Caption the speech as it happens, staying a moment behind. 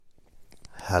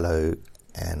Hello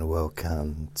and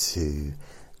welcome to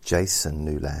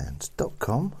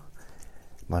jasonnewland.com.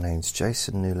 My name's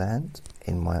Jason Newland.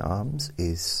 In my arms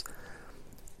is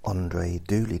Andre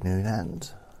Dooley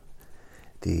Newland,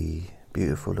 the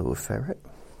beautiful little ferret.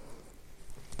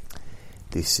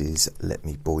 This is Let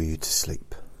Me Bore You to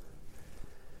Sleep.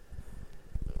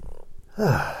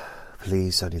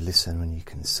 Please only listen when you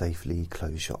can safely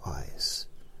close your eyes.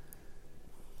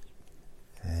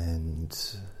 And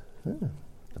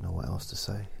don't know what else to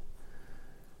say.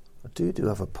 I do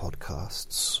other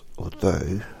podcasts,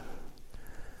 although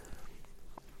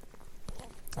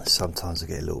sometimes I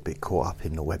get a little bit caught up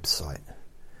in the website.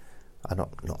 I'm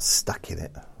not stuck in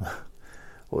it.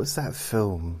 What was that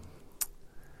film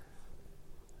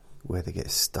where they get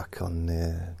stuck on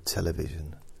the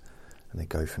television and they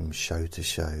go from show to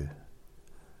show?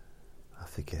 I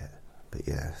forget, but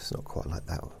yeah, it's not quite like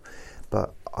that.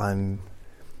 But I'm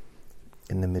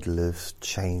in the middle of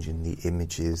changing the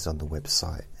images on the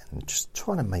website and just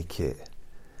trying to make it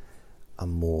a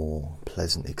more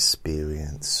pleasant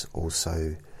experience,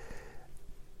 also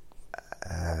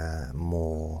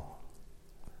more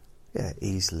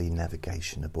easily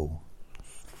navigationable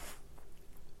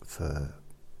for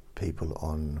people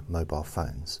on mobile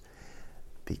phones,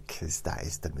 because that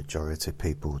is the majority of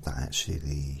people that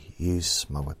actually use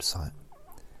my website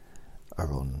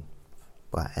are on,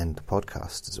 and the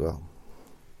podcast as well.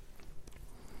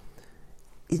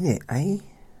 Isn't it,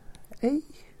 eh?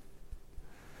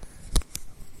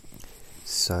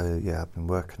 So, yeah, I've been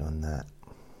working on that.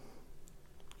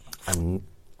 And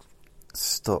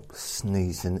stop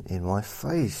sneezing in my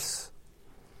face.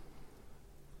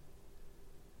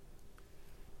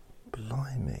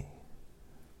 Blimey.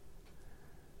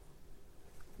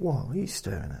 What are you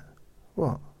staring at?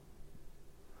 What?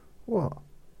 You're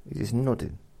just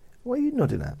nodding. What are you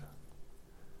nodding at?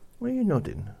 What are you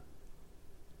nodding?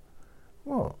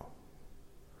 What?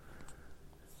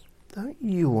 Don't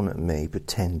yawn at me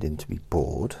pretending to be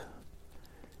bored.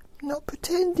 Not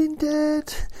pretending,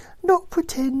 Dad. Not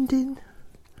pretending.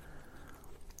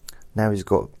 Now he's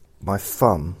got my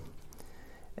thumb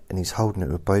and he's holding it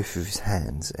with both of his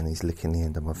hands and he's licking the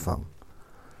end of my thumb.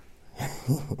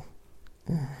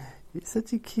 You're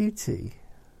such a cutie.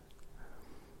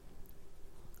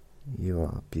 You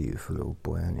are a beautiful little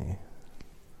boy, aren't you?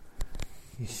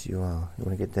 Yes, you are. You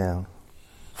want to get down?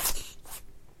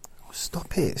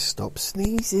 Stop it. Stop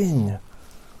sneezing.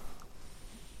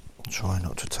 Try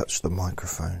not to touch the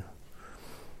microphone.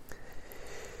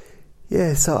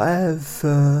 Yeah, so I have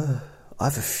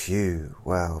a few.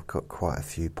 Wow, I've got quite a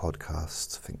few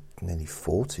podcasts. I think nearly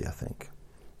 40, I think.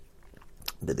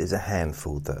 But there's a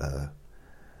handful that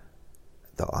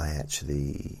I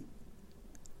actually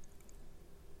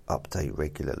update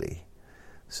regularly.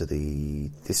 So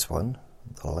this one,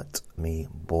 Let Me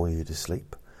Bore You to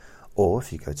Sleep. Or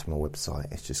if you go to my website,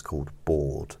 it's just called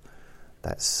Bored.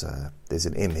 That's there's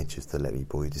an image of the Let Me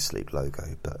Bore You to Sleep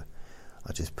logo, but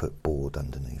I just put Bored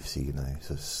underneath, so you know.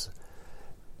 So it's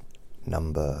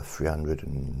number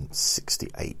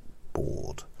 368,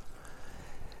 Bored.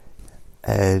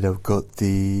 And I've got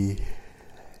the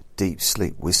Deep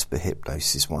Sleep Whisper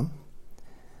Hypnosis one.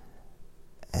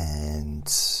 And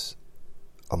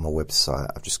on my website,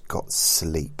 I've just got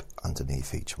Sleep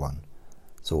underneath each one.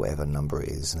 So whatever number it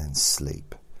is, and then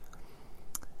Sleep.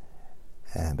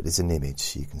 But there's an image,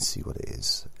 so you can see what it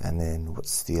is. And then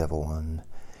what's the other one?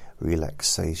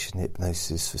 Relaxation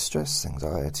Hypnosis for Stress,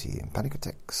 Anxiety and Panic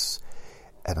Attacks.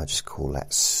 And I just call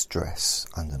that Stress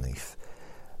underneath.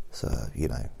 So, you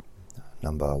know,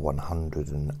 number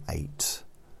 108,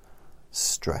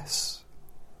 Stress,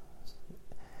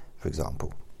 for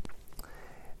example.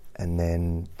 And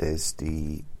then there's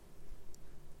the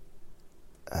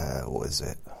what is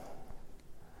it?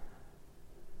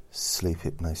 Sleep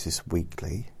Hypnosis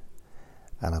Weekly,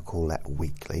 and I call that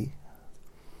Weekly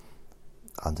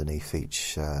underneath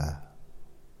each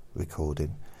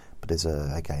recording. But there's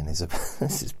a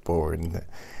this is boring, isn't it?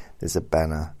 There's a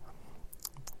banner.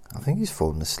 I think he's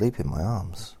fallen asleep in my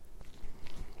arms.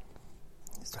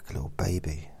 He's like a little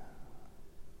baby.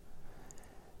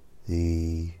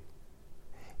 You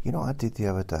know what I did the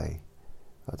other day?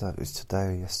 I don't know if it was today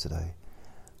or yesterday.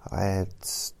 I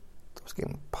was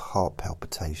getting heart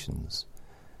palpitations,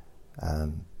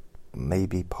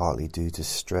 maybe partly due to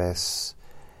stress,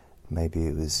 maybe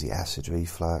it was the acid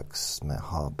reflux, my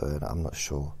heartburn, I'm not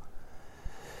sure.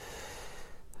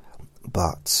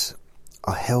 But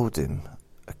I held him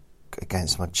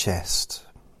against my chest,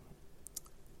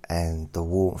 and the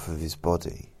warmth of his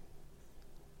body,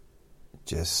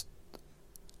 just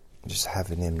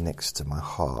having him next to my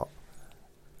heart,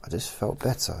 I just felt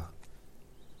better.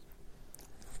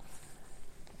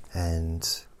 And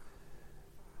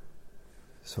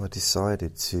so I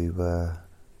decided to,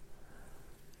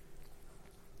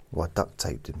 I duct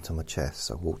taped him to my chest.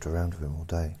 So I walked around with him all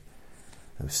day.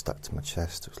 It was stuck to my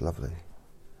chest. It was lovely.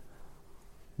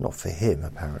 Not for him,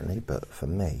 apparently, but for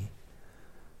me.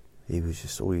 He was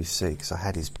just all you see, because I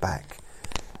had his back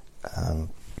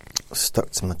stuck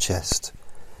to my chest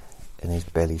and his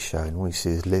belly showing. All you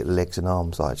see is little legs and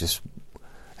arms, like just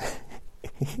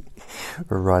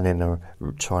running or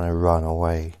trying to run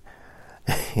away.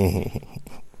 I'm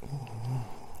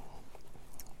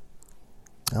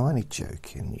only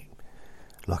joking.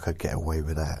 Like I'd get away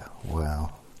with that.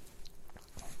 Wow.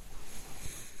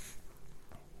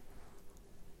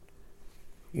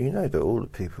 You know that a lot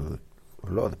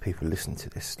of the people listening to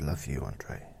this love you,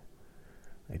 Andre.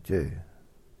 They do.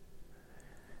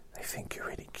 They think you're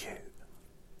really cute.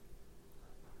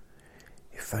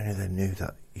 If only they knew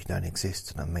that you don't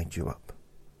exist and I made you up.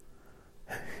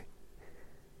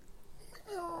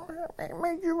 I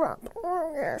made you up.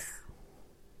 Oh, yes.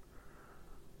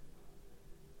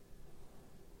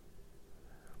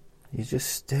 He's just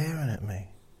staring at me.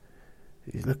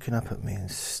 He's looking up at me and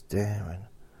staring.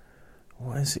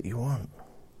 What is it you want?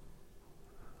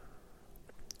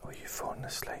 Oh, are you falling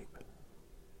asleep?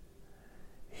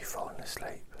 Are you falling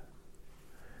asleep?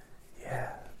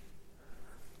 Yeah.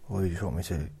 What do you want me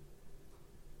to?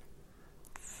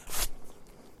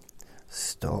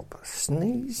 Stop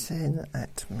sneezing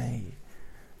at me.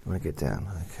 You want to get down?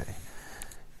 Okay.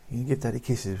 You can give Daddy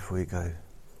kisses before you go.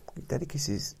 Give Daddy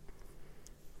kisses.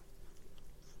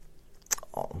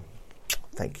 Oh,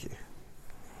 thank you.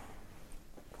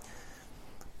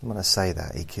 When I say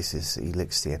that, he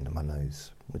licks the end of my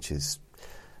nose, which is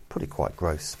probably quite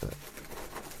gross, but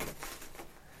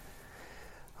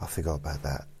I forgot about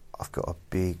that. I've got a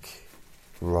big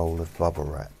roll of bubble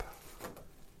wrap,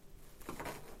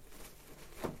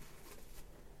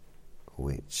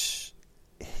 which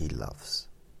he loves.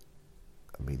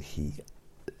 I mean, he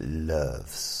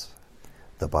loves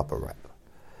the bubble wrap.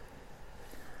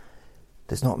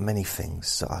 There's not many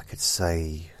things that I could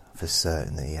say for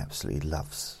certain that he absolutely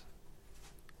loves.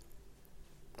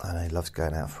 I know he loves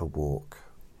going out for a walk.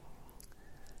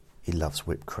 He loves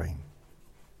whipped cream.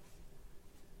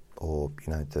 Or,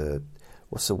 you know,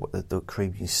 the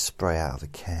cream you spray out of a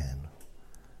can.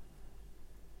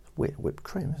 Whipped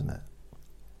cream, isn't it?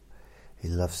 He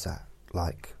loves that,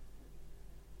 like,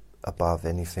 above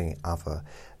anything other.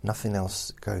 Nothing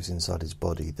else goes inside his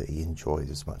body that he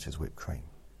enjoys as much as whipped cream.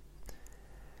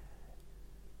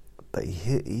 But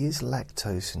he is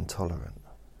lactose intolerant,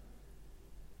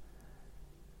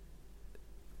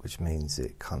 which means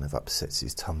it kind of upsets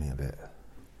his tummy a bit.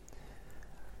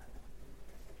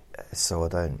 So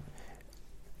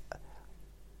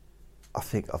I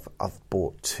think I've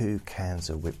bought 2 cans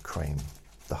of whipped cream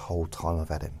the whole time I've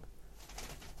had him.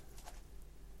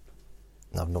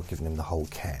 And I've not given him the whole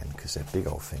can because they're big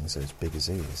old things, they're as big as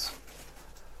he is.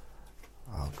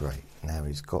 Oh, great. Now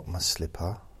he's got my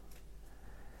slipper.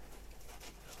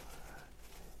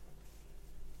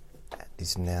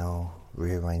 He's now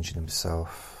rearranging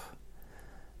himself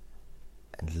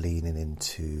and leaning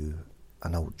into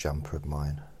an old jumper of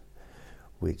mine,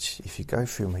 which, if you go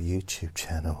through my YouTube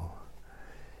channel,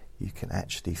 you can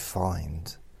actually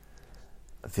find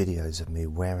videos of me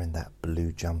wearing that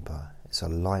blue jumper. It's a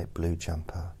light blue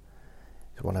jumper.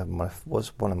 It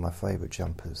was one of my favourite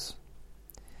jumpers,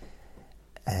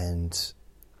 and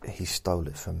he stole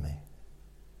it from me.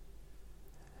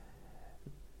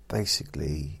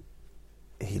 Basically,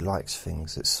 he likes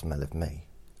things that smell of me.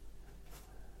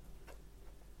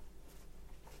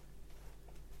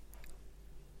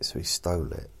 So he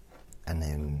stole it, and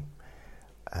then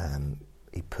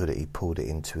he pulled it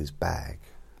into his bag.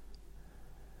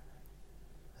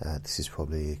 This is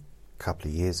probably a couple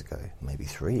of years ago, maybe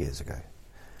 3 years ago,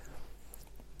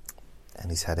 and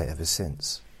he's had it ever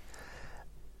since.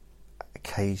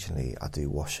 Occasionally I do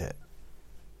wash it,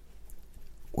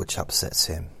 which upsets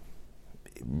him.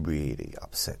 It really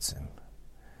upsets him.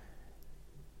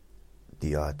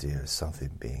 The idea of something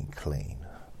being clean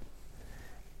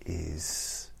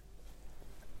is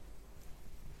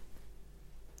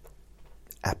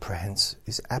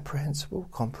apprehensible,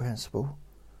 comprehensible.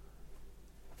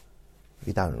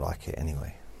 You don't like it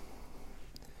anyway.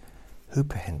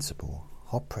 Hooprehensible,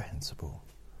 hopprehensible,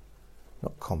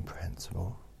 not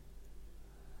comprehensible.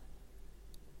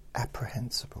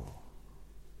 Apprehensible.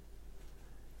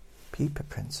 Peeper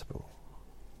principle.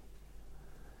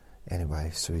 Anyway,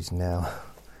 so he's now.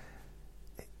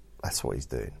 That's what he's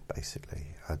doing, basically.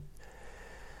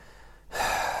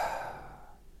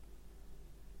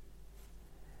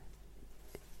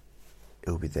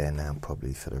 He'll be there now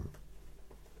probably for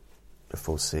the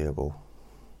foreseeable.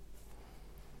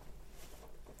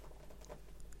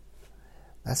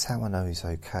 That's how I know he's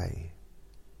okay.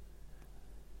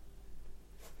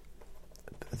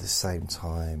 But at the same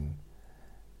time,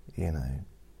 you know,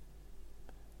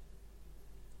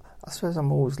 I suppose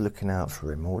I'm always looking out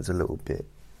for him, always a little bit,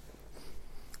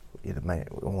 you know,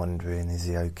 wondering, is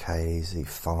he okay, is he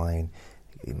fine?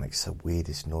 He makes the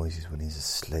weirdest noises when he's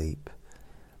asleep,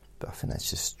 but I think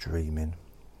that's just dreaming.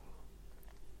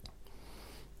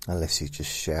 Unless he's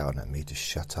just shouting at me to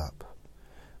shut up,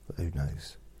 but who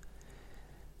knows?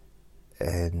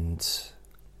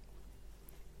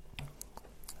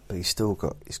 But he's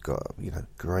got, you know,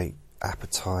 great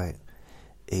appetite,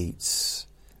 eats,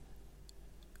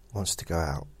 wants to go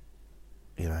out,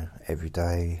 you know, every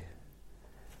day,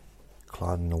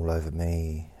 climbing all over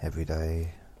me every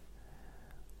day,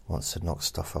 wants to knock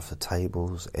stuff off the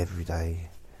tables every day.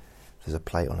 If there's a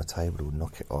plate on the table, he'll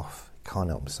knock it off. He can't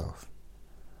help himself.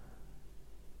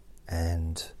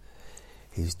 And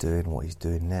he's doing what he's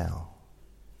doing now,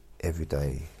 every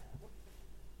day,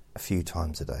 a few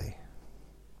times a day.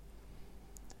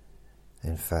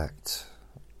 In fact,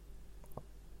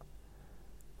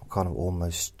 I'm kind of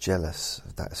almost jealous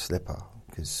of that slipper,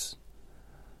 because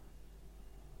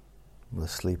the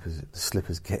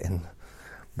slipper's getting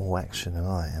more action than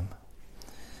I am,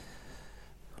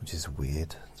 which is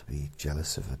weird to be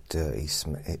jealous of a dirty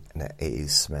it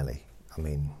is smelly. I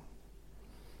mean,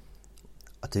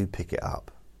 I do pick it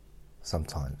up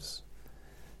sometimes.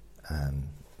 I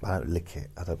don't lick it.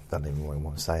 I don't even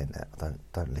want to say that. I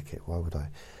don't lick it. Why would I?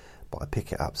 But I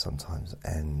pick it up sometimes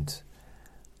and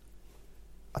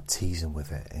I tease him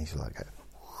with it, and he's like,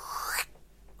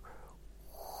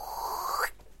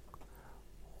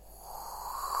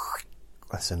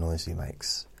 that's the noise he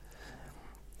makes.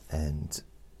 And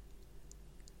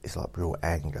it's like real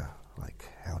anger, like,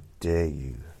 how dare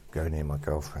you go near my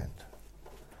girlfriend?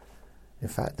 In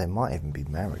fact, they might even be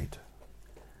married.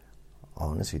 I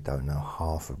honestly don't know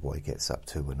half of what he gets up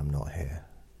to when I'm not here.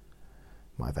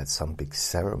 Might have had some big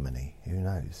ceremony, who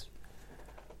knows?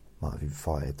 Might have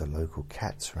invited the local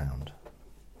cats round.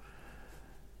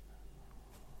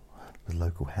 The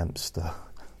local hamster.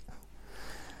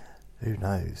 Who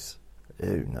knows?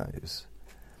 Who knows?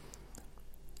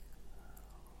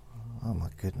 Oh my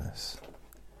goodness.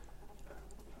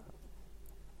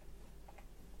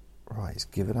 Right, he's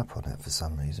given up on it for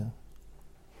some reason.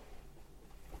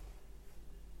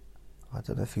 I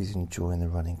don't know if he's enjoying the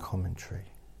running commentary.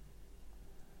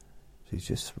 So he's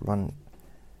just run.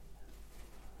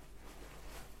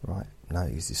 Right, no,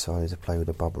 he's decided to play with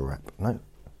a bubble wrap. No.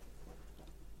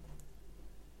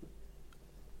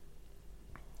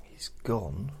 He's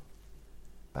gone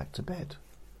back to bed.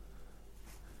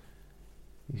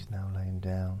 He's now laying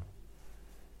down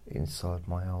inside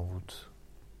my old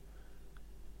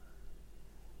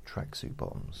tracksuit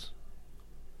bottoms.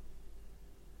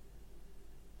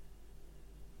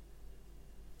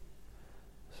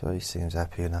 So he seems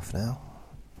happy enough now.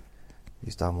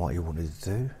 He's done what he wanted to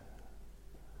do.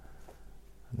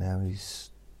 Now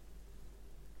he's...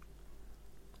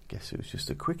 I guess it was just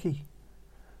a quickie.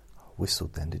 I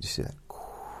whistled then, did you see that?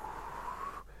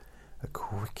 A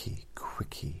quickie.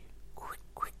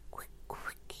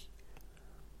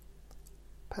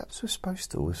 Perhaps we're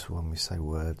supposed to whistle when we say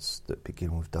words that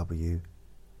begin with W.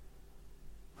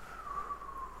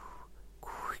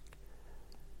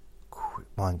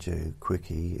 Mind you,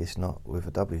 quickie is not with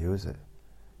a W, is it?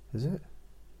 Is it?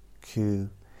 Q.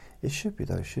 It should be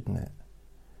though, shouldn't it?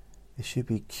 It should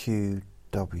be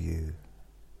QW.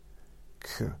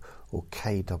 Or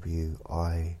KWICKEEEEEE.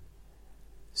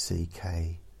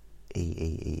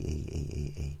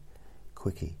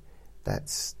 Quickie.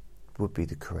 That's would be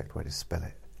the correct way to spell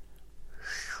it.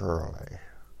 Surely.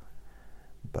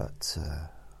 But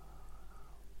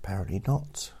apparently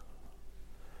not.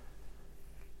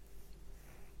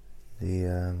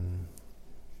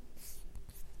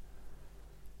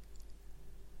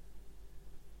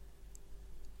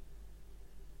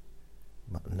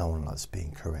 No one likes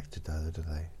being corrected though, do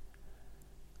they?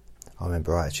 I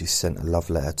remember I actually sent a love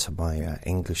letter to my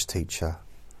English teacher,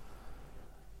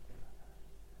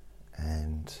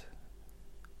 and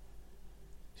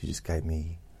she just gave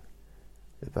me,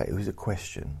 it was a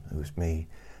question, it was a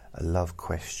love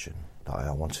question that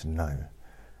I wanted to know.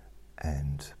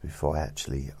 And before I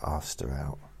actually asked her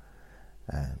out,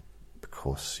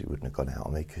 because she wouldn't have gone out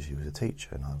on me because she was a teacher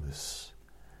and I was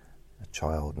a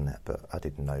child and that, but I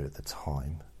didn't know at the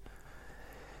time.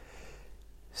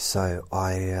 So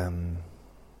I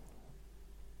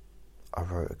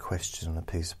wrote a question on a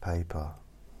piece of paper,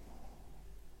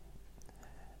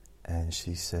 and And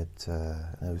she said,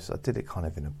 I did it kind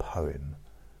of in a poem,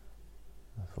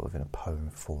 sort of in a poem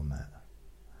format,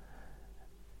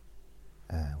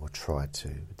 or tried to,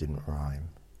 it didn't rhyme.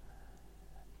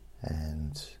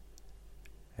 And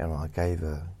I gave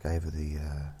her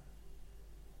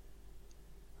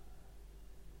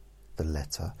the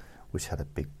letter, which had a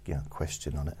big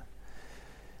question on it,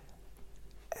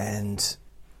 and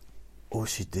all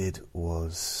she did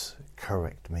was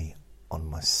correct me on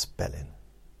my spelling.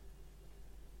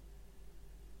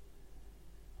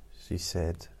 She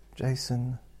said,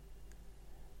 "Jason,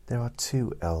 there are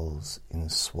 2 L's in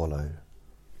swallow."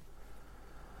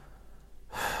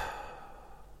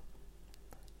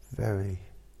 Very,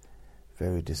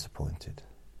 very disappointed.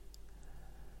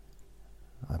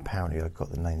 Apparently I got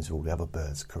the names of all the other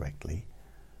birds correctly,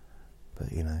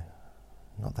 but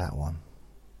not that one.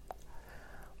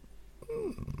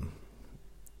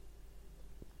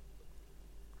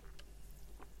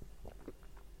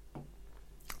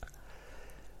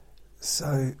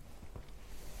 So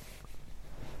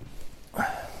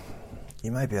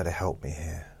you may be able to help me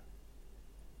here.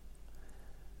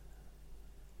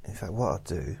 In fact, what I'll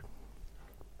do,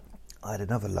 I had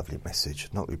another lovely message,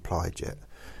 not replied yet,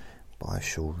 but I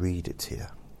shall read it to you.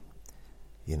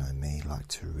 You know me, like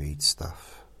to read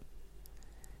stuff.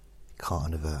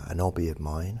 Kind of an hobby of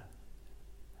mine.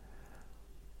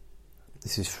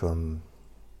 This is from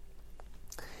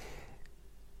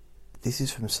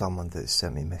someone that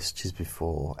sent me messages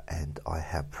before, and I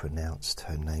have pronounced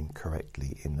her name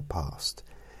correctly in the past.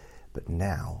 But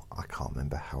now I can't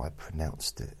remember how I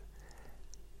pronounced it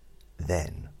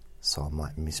then, so I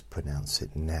might mispronounce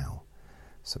it now.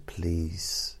 So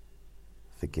please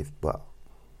forgive. Well,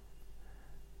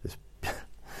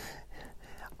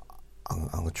 I'm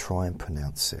going to try and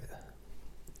pronounce it.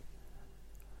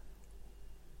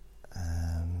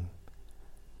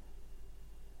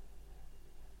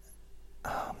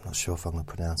 I'm not sure if I'm going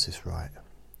to pronounce this right.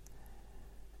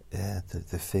 Yeah,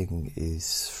 the thing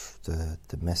is,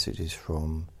 the message is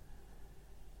from,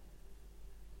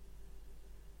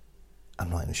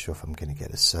 I'm not even sure if I'm going to get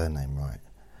the surname right.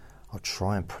 I'll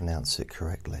try and pronounce it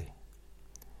correctly.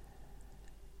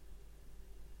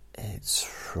 It's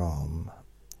from,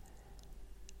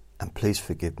 and please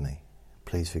forgive me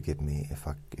if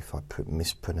I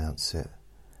mispronounce it.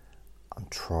 I'm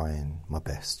trying my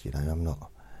best, I'm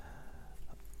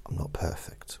not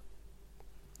perfect.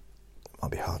 It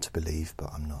might be hard to believe,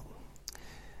 but I'm not.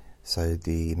 So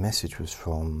the message was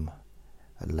from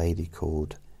a lady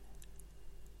called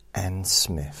Anne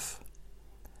Smith.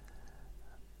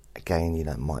 Again,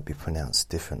 it might be pronounced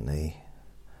differently.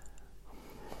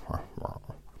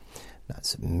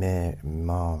 That's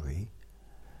Mary,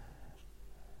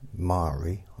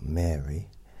 Miari,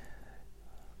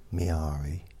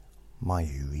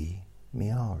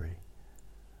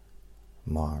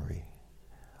 Mari.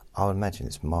 I would imagine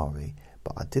it's Mari,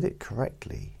 but I did it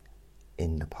correctly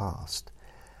in the past.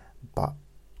 But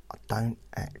I don't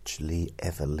actually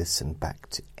ever listen back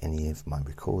to any of my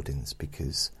recordings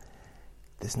because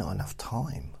there's not enough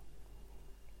time.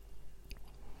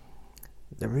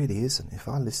 There really isn't. If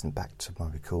I listen back to my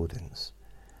recordings,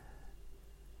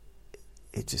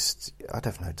 I'd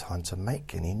have no time to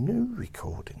make any new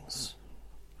recordings.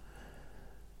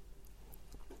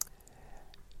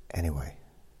 Anyway,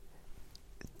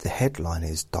 the headline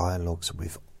is Dialogues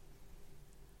with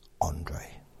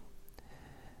Andre.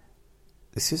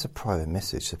 This is a private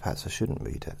message, so perhaps I shouldn't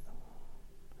read it.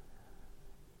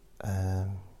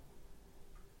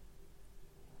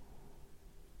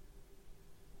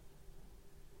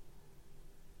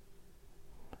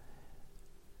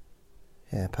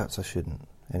 Yeah, perhaps I shouldn't.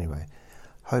 Anyway,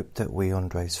 hope that wee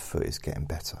Andre's foot is getting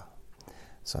better.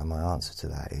 So my answer to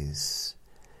that is,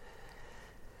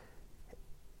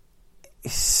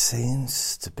 it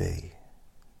seems to be,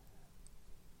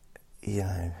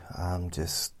 I'm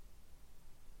just,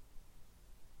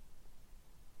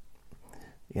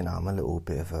 I'm a little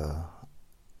bit of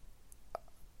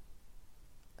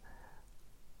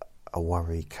a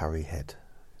worry curry head,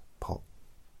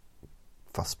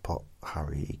 fuss pot,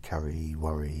 hurry, curry,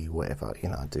 worry, whatever.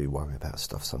 I do worry about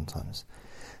stuff sometimes,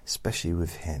 especially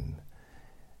with him,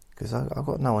 because I've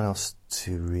got no one else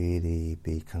to really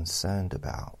be concerned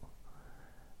about.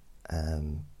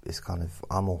 It's kind of,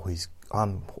 I'm all he's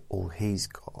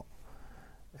got,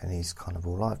 and he's kind of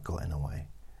all I've got in a way.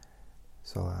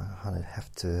 So I kind of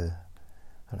have to,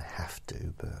 I don't have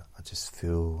to, but I just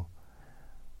feel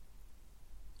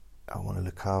I want to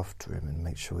look after him and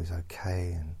make sure he's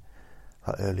okay. And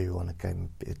like earlier on, I gave him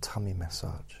a bit of tummy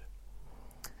massage.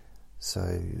 So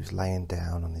he was laying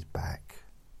down on his back.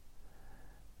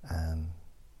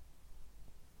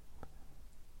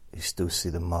 you still see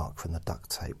the mark from the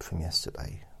duct tape from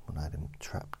yesterday when I had him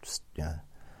trapped,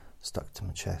 stuck to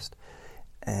my chest.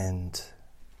 And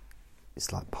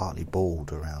it's like partly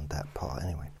bald around that part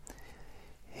anyway.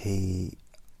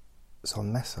 So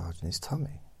I'm massaging his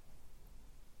tummy.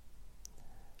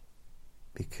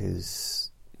 Because,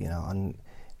 I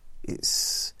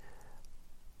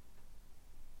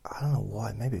don't know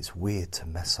why, maybe it's weird to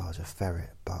massage a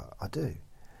ferret, but I do.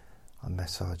 I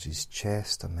massage his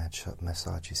chest, I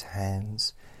massage his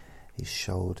hands, his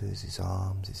shoulders, his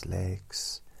arms, his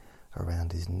legs,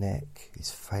 around his neck,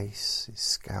 his face, his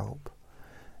scalp,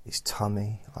 his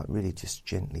tummy. I really just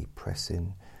gently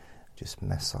pressing, just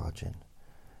massaging.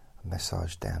 I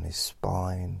massage down his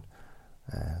spine,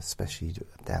 especially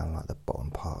down like the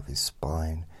bottom part of his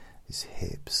spine, his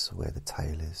hips, where the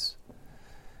tail is.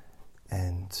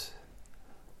 And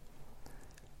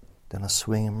then I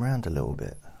swing him around a little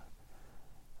bit.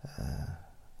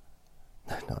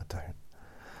 No, I don't.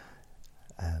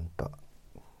 But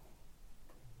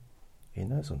he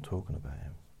knows I'm talking about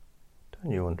him.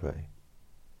 Don't you, Andre?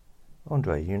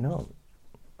 Andre, you know.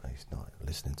 He's not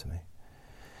listening to me.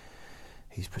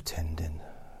 He's pretending.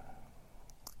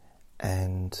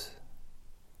 And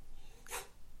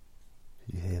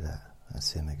did you hear that?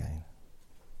 That's him again.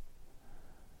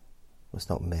 Well, it's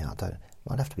not me.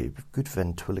 I'd have to be a good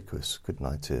ventriloquist, couldn't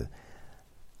I, to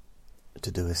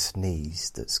do a sneeze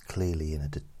that's clearly in a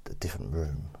different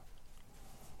room.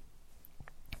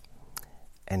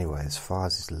 Anyway, as far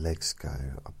as his legs go,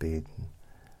 I've been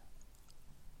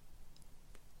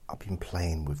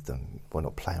playing with them. Well,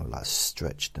 not playing, like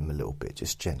stretched them a little bit,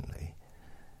 just gently.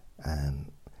 A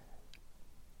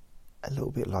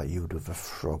little bit like you would with a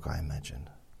frog, I imagine.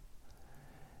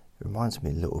 It reminds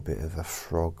me a little bit of a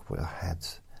frog that I had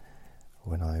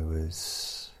when I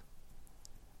was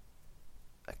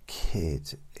a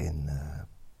kid in a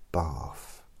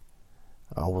bath.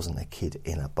 I wasn't a kid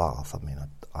in a bath. I mean,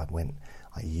 I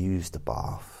used the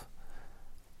bath.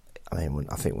 I mean,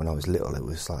 I think when I was little, it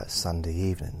was like Sunday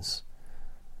evenings,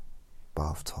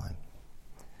 bath time,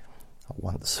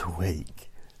 once a week.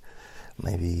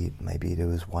 Maybe there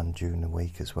was one during the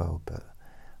week as well, but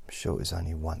I'm sure it was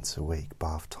only once a week,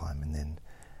 bath time, and then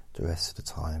the rest of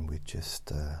the time we'd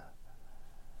just,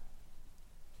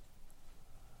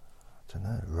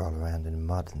 roll around in the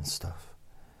mud and stuff.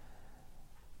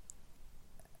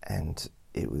 And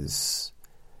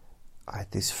I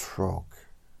had this frog,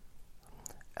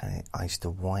 and I used to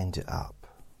wind it up.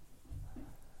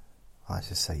 I used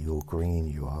to say, "You're green,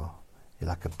 you are. You're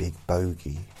like a big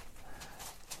bogey.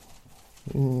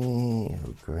 You're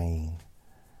green."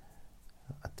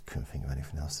 I couldn't think of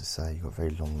anything else to say. You've got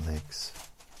very long legs.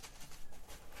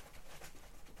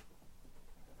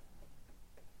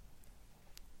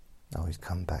 Oh, he's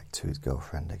come back to his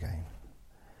girlfriend again.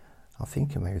 I'm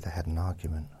thinking maybe they had an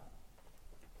argument.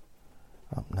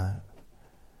 Oh, no.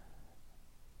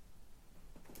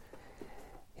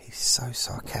 He's so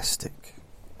sarcastic.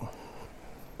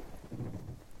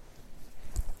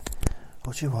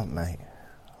 What do you want, mate?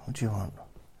 What do you want?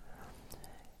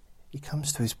 He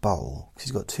comes to his bowl, because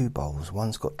he's got two bowls.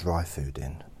 One's got dry food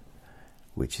in,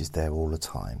 which is there all the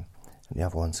time, and the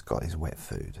other one's got his wet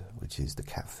food, which is the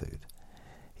cat food.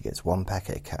 He gets one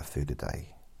packet of cat food a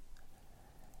day,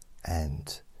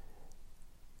 and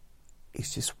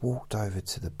he's just walked over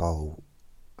to the bowl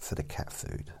for the cat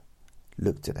food,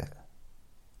 looked at it,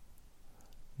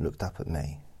 looked up at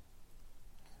me.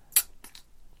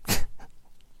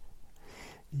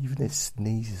 Even his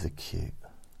sneezes are cute.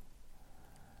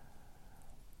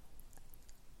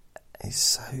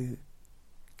 He's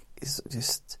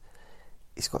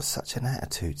got such an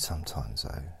attitude sometimes,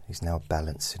 though. He's now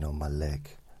balancing on my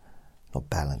leg. Not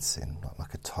balancing, not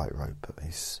like a tightrope, but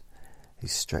he's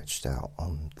stretched out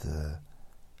on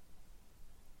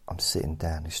I'm sitting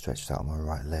down, he's stretched out on my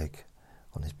right leg,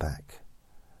 on his back.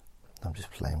 I'm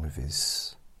just playing with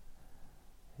his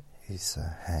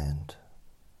hand.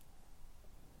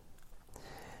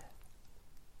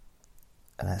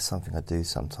 And that's something I do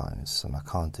sometimes. I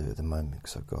can't do it at the moment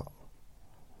because I've got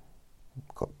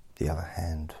the other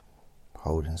hand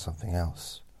holding something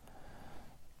else.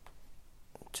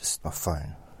 Just my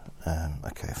phone.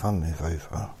 Okay, if I move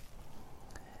over,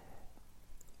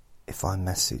 if I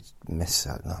miss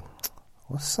out, no.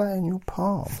 What's that in your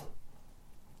palm?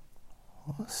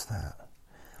 What's that?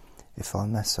 If I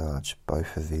massage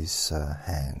both of his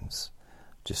hands,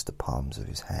 just the palms of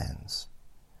his hands,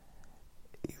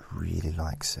 he really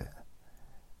likes it.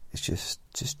 It's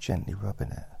just gently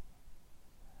rubbing it.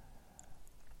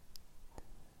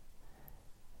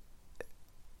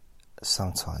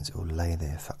 Sometimes it will lay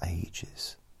there for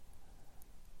ages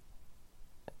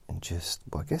and just,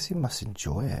 well, I guess he must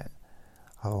enjoy it,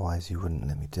 otherwise he wouldn't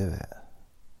let me do it.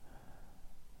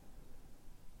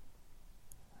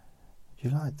 Do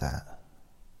you like that?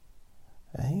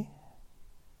 Eh?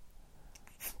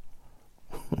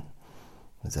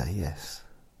 Is that a yes?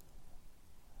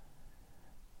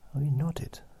 Oh, you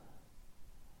nodded.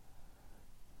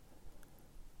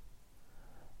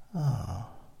 Ah.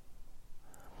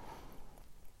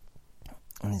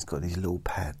 And he's got these little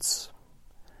pads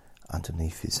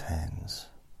underneath his hands.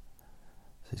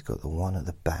 So he's got the one at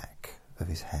the back of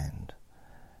his hand.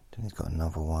 Then he's got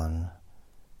another one,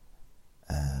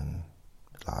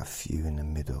 like a few in the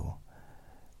middle.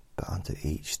 But under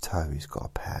each toe he's got a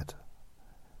pad.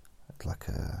 Like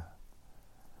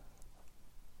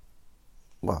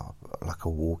a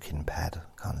walking pad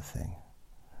kind of thing.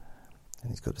 And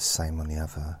he's got the same on the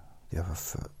other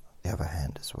foot, the other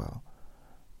hand as well.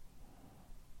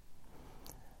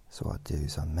 So what I do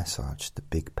is I massage the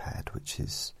big pad, which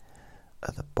is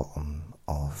at the bottom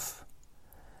of,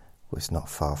 well, it's not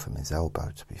far from his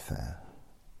elbow, to be fair.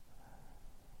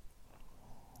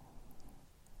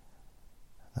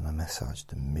 Then I massage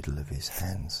the middle of his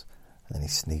hands, and then he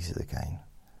sneezes again.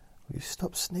 Will you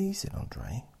stop sneezing,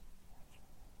 Andre?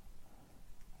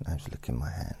 Now he's licking my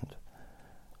hand.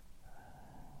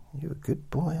 You're a good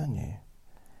boy, aren't you?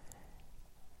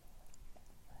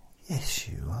 Yes,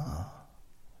 you are.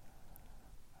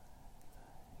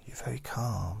 You're very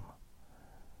calm.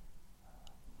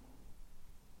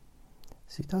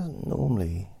 So he doesn't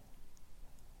normally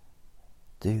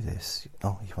do this.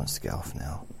 Oh, he wants to get off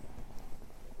now.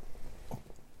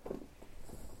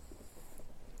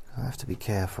 I have to be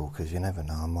careful because you never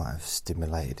know, I might have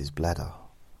stimulated his bladder.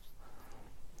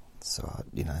 So,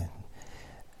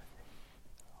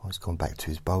 he's gone back to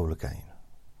his bowl again.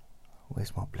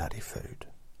 Where's my bloody food?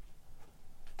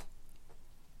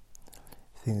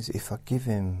 The thing is, if I give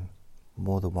him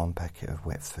more than one packet of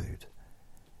wet food,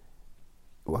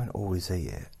 he won't always eat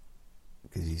it,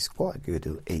 because he's quite good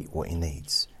to eat what he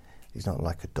needs. He's not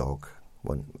like a dog.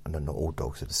 Well, not all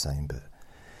dogs are the same, but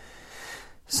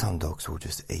some dogs will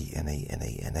just eat and eat and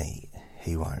eat and eat.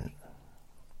 He won't.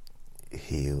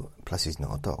 Plus he's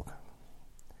not a dog.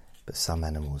 But some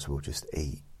animals will just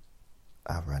eat.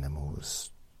 Other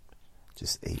animals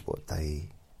just eat what they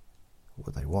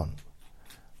want,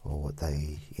 or what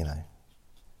they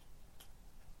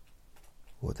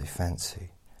what they fancy.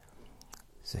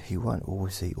 So he won't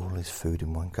always eat all his food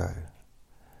in one go.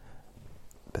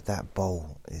 But that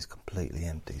bowl is completely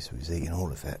empty, so he's eating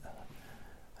all of it.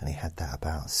 And he had that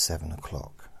about 7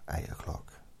 o'clock, 8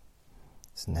 o'clock.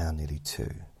 It's now nearly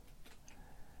 2.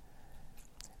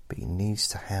 But he needs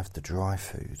to have the dry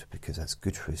food because that's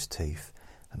good for his teeth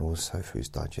and also for his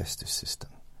digestive system.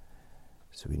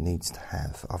 So he needs to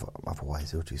have,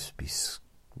 otherwise he'll just be,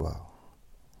 well,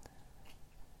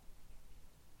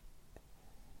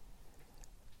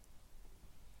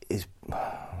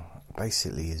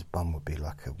 basically his bum would be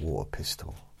like a water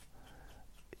pistol.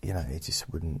 It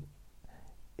just wouldn't,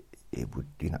 it would,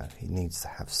 he needs to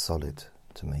have solid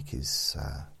to make his,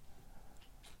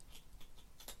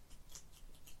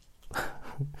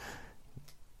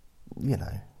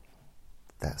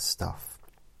 that stuff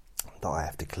that I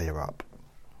have to clear up.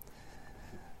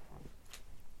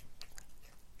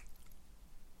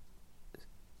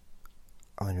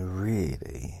 I mean,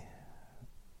 really,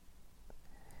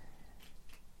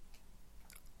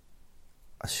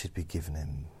 I should be giving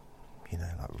him,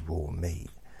 like raw meat.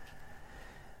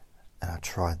 And I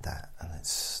tried that, and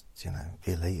it's,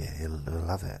 he'll eat it, he'll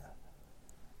love it.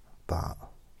 But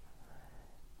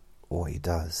what he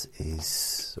does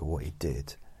is, or what he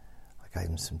did, I gave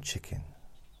him some chicken.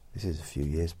 This is a few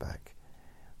years back.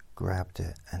 Grabbed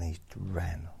it and he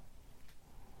ran.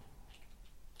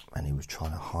 And he was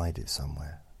trying to hide it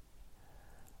somewhere.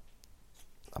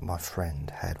 My friend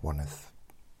had one of,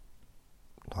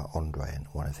 like Andre and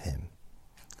one of him.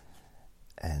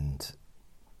 And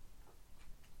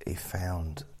he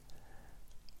found,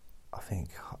 I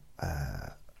think,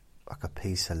 like a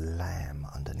piece of lamb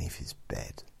underneath his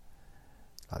bed.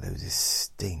 Like there was this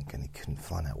stink and he couldn't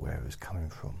find out where it was coming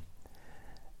from.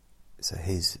 So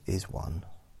his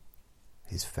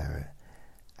ferret,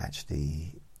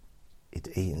 actually, he'd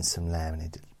eaten some lamb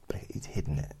and he'd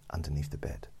hidden it underneath the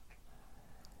bed.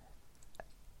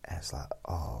 And it's like,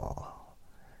 oh.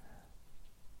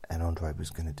 And Andre was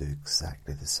going to do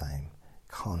exactly the same.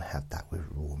 Can't have that with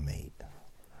raw meat.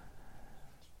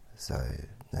 So,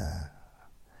 nah,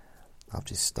 I've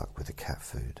just stuck with the cat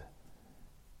food.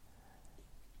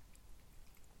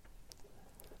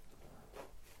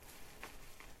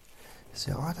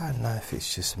 So I don't know if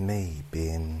it's just me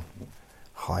being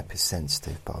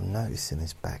hypersensitive, but I'm noticing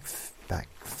his back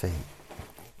feet.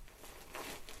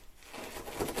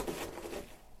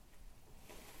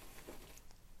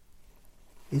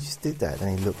 He just did that,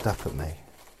 then he looked up at me.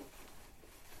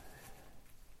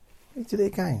 He did it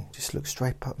again, just looked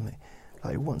straight up at me.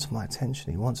 Like he wants my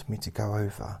attention, he wants me to go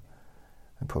over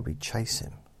and probably chase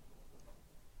him.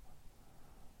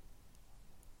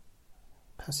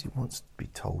 Perhaps he wants to be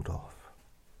told off.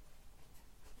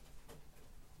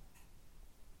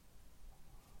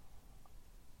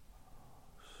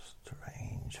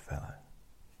 Strange fellow.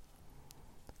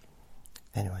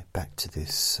 Anyway, back to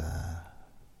this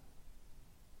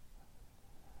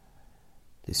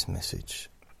this message.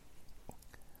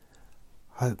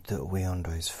 Hope that wee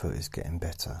Andre's foot is getting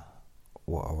better.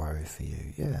 What a worry for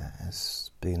you. Yeah, it's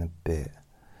been a bit.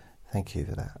 Thank you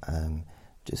for that.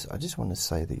 I just want to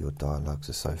say that your dialogues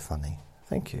are so funny.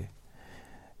 Thank you.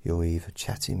 You're either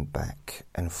chatting back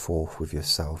and forth with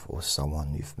yourself or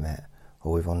someone you've met,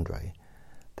 or with Andre.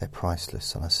 They're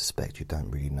priceless, and I suspect you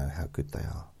don't really know how good they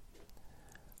are.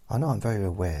 I know I'm very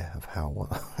aware of how.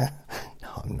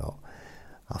 No, I'm not.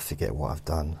 I forget what I've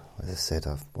done. As I said,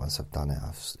 once I've done it,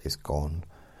 it's gone.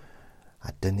 I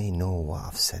didn't even know what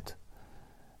I've said.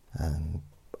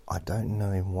 I don't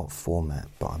know in what format,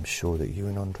 but I'm sure that you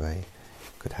and Andre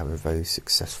could have a very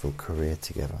successful career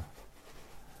together.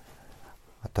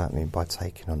 I don't mean by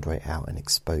taking Andre out and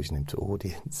exposing him to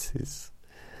audiences.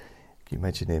 Can you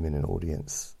imagine him in an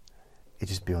audience? He'd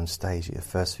just be on stage. The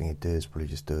first thing he'd do is probably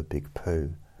just do a big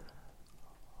poo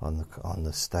on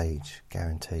the stage,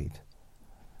 guaranteed.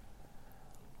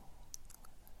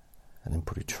 And then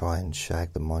probably try and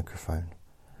shag the microphone.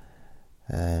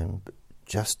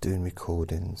 Just doing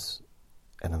recordings,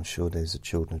 and I'm sure there's a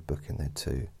children's book in there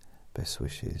too. Best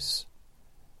wishes.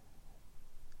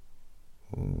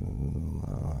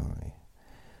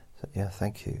 So, yeah,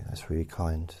 thank you. That's really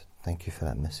kind. Thank you for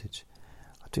that message.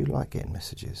 I do like getting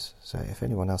messages. So if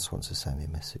anyone else wants to send me a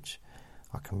message,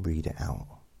 I can read it out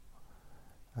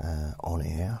on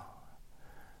air.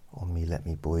 On me, let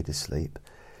me boy to sleep.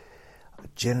 I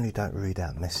generally don't read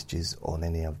out messages on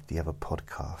any of the other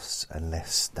podcasts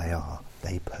unless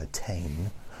they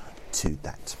pertain to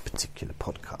that particular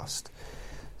podcast.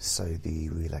 So the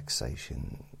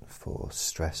relaxation for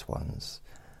stress ones,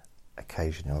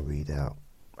 occasionally I'll read out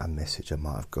a message I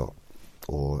might have got,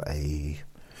 or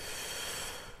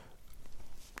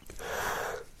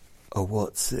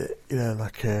what's it,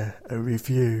 like a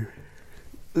review.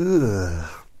 Ugh.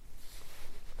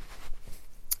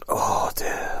 Oh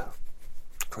dear,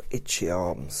 got itchy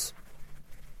arms.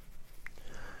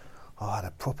 I had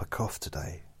a proper cough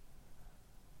today.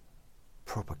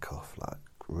 Proper cough, like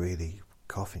really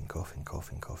coughing,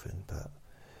 but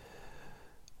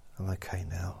I'm okay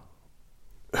now.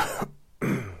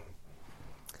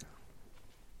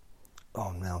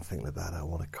 Oh, now I'm thinking about it, I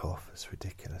want to cough. It's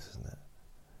ridiculous, isn't it?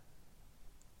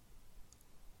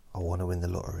 I want to win the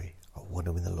lottery.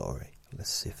 Let's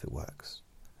see if it works.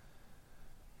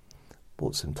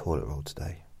 Bought some toilet roll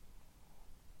today.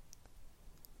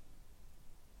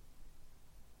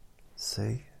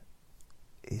 See?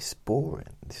 It's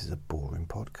boring. This is a boring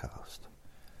podcast.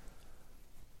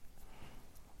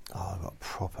 Oh, I've got a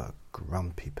proper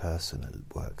grumpy person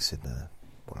that works in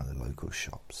one of the local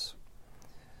shops.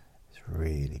 It's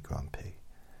really grumpy.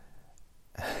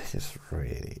 Just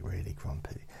really, really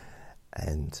grumpy.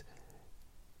 And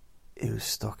he was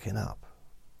stocking up.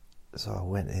 So I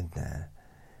went in there.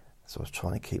 So I was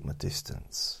trying to keep my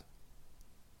distance.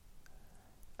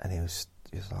 And he was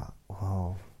like,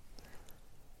 well...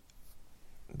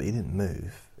 But he didn't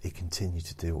move. He continued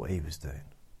to do what he was doing.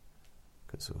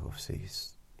 Because obviously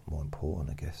he's more important,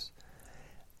 I guess.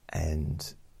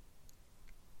 And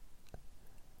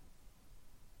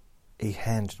he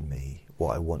handed me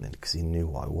what I wanted, because he knew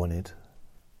what I wanted,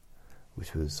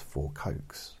 which was 4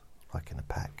 Cokes, like in a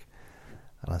pack.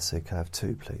 And I said, can I have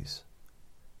 2, please?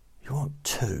 You want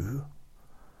 2?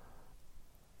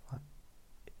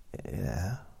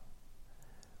 Yeah.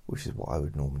 Which is what I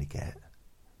would normally get.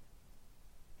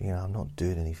 I'm not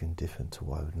doing anything different to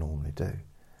what I would normally do.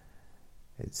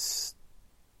 It's...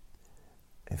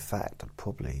 In fact, I'd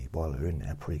probably, while we're in there,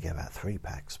 I'd probably get about 3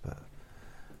 packs, but...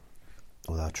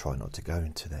 Although I try not to go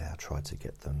into there, I try to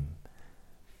get them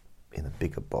in a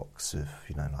bigger box of,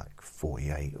 like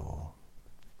 48 or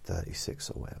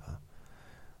 36 or whatever,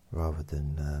 rather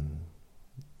than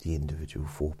the individual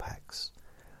 4 packs,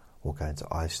 or going to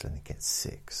Iceland and get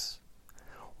 6,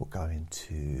 or go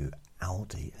into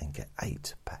Aldi and get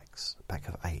 8 packs, a pack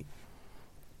of 8.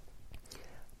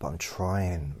 But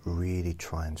I'm really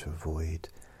trying to avoid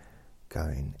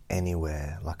going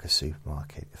anywhere like a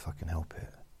supermarket if I can help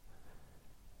it.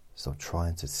 So I'm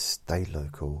trying to stay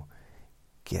local,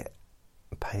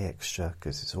 pay extra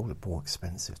because it's all more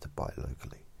expensive to buy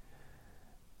locally.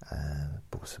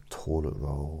 Bought some toilet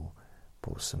roll,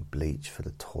 bought some bleach for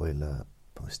the toilet,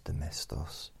 bought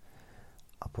Domestos.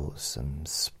 I bought some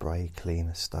spray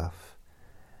cleaner stuff,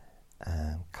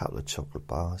 a couple of chocolate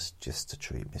bars just to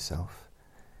treat myself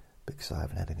because I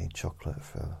haven't had any chocolate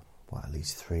for at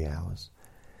least 3 hours.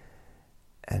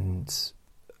 And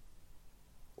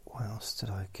what else did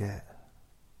I get?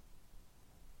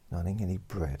 No, I didn't get any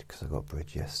bread because I got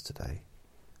bread yesterday,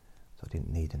 so I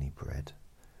didn't need any bread.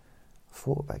 I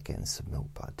thought about getting some milk,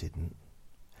 but I didn't.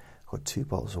 I got 2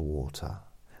 bottles of water,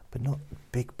 but not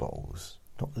big bowls,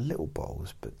 not little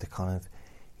bowls, but the kind of,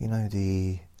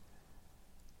 the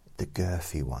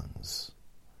girthy ones.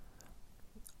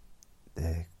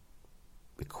 They're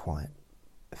quite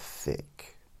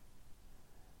thick,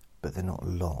 but they're not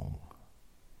long.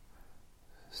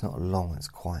 It's not long, it's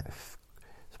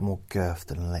more girth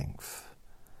than length.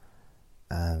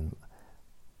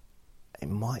 It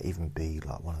might even be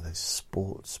like one of those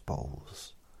sports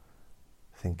bowls.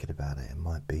 Thinking about it, it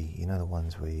might be, the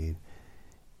ones where you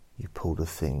pull the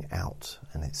thing out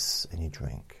and you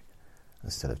drink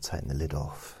instead of taking the lid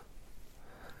off.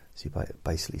 So you're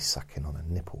basically sucking on a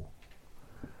nipple,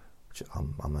 which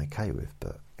I'm okay with,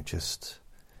 but I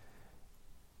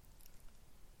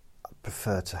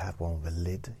prefer to have one with a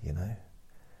lid,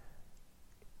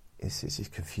 It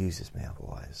just confuses me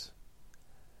otherwise.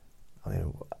 I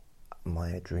mean, am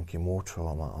I drinking water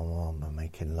or am I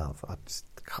making love? I just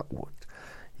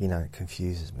it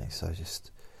confuses me. So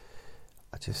just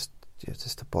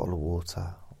a bottle of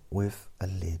water with a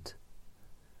lid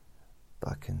that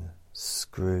I can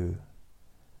screw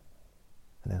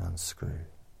and then unscrew,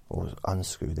 or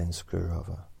unscrew then screw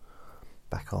rather,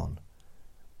 back on.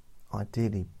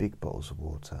 Ideally big bottles of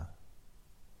water,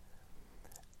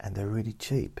 and they're really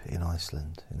cheap in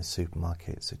Iceland. In the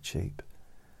supermarkets they're cheap.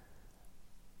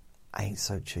 Ain't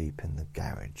so cheap in the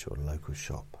garage or local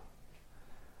shop,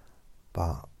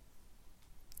 but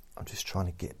I'm just trying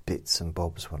to get bits and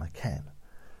bobs when I can.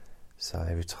 So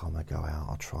every time I go out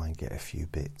I'll try and get a few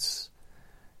bits.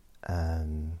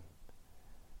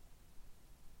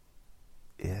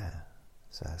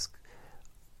 So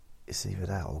it's either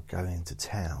that or go into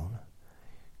town,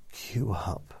 queue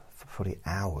up for probably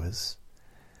hours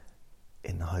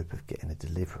in the hope of getting a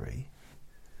delivery.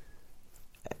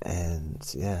 And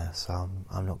so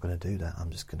I'm not going to do that.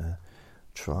 I'm just going to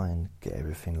try and get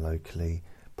everything locally,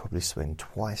 probably spend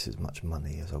twice as much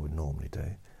money as I would normally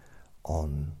do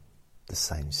on the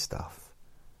same stuff,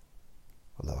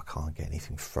 although I can't get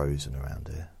anything frozen around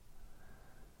here.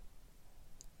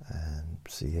 And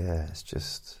so it's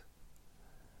just,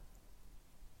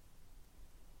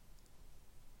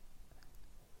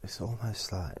 it's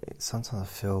almost like, sometimes I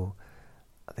feel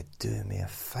like they're doing me a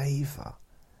favour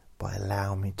by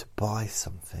allowing me to buy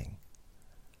something.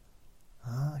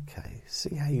 Okay,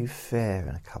 see how you fare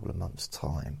in a couple of months'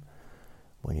 time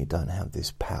when you don't have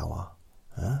this power,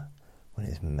 when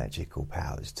this magical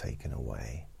power is taken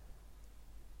away.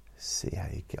 See how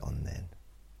you get on then.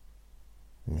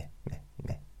 Meh, meh,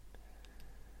 meh.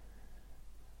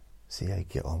 See how you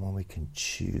get on when we can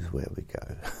choose where we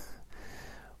go.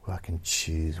 Where I can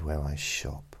choose where I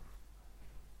shop.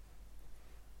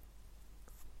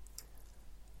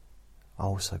 I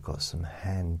also got some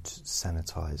hand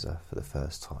sanitizer for the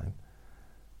first time.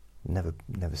 Never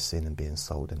seen them being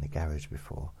sold in the garage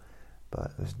before,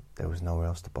 but there was nowhere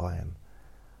else to buy them.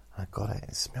 I got it.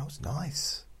 It smells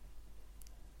nice.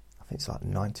 I think it's like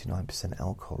 99%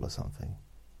 alcohol or something.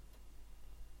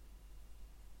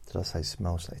 Did I say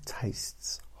smells? It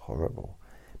tastes horrible,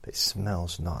 but it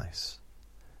smells nice.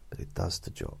 But it does the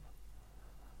job.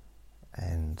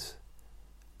 And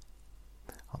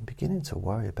I'm beginning to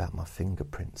worry about my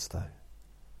fingerprints though.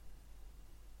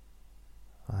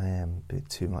 I am a bit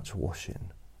too much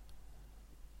washing,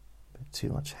 a bit too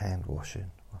much hand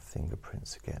washing. My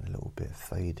fingerprints are getting a little bit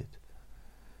faded.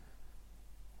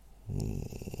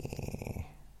 Yeah.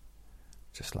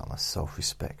 Just like my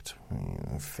self-respect,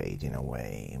 fading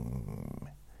away.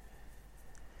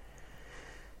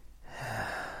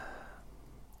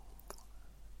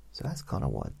 So that's kind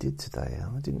of what I did today. I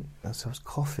was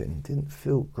coughing, didn't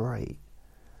feel great.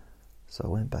 So I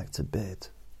went back to bed.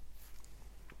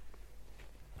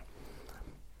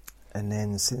 And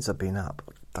then since I've been up,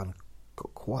 I've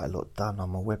got quite a lot done on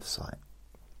my website.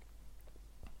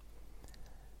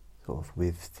 Sort of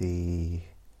with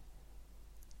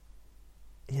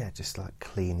just like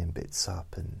cleaning bits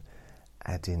up and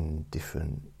adding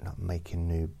different, like making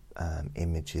new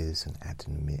images and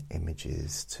adding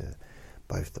images to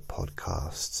both the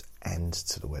podcasts and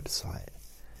to the website.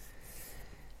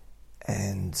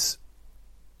 And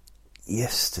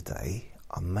yesterday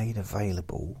I made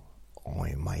available, or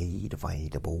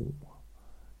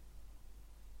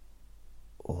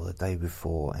the day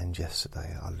before and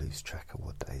yesterday, I lose track of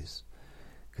what days,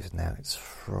 because now it's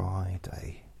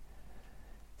Friday.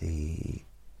 Who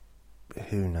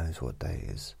knows what day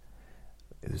it is.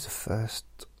 It was the first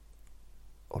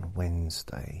on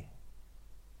Wednesday,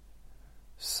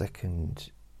 second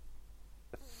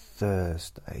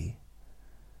Thursday,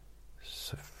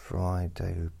 so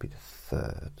Friday would be the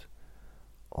 3rd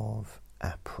of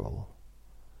April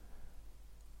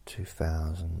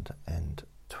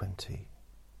 2020.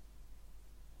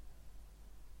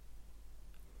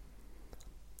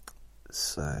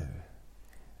 So,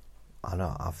 I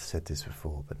know I've said this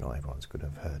before, but not everyone's going to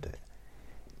have heard it.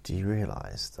 Do you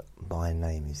realise that my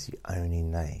name is the only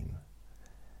name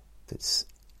that's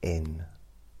in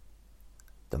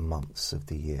the months of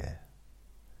the year?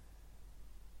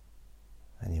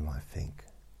 And you might think,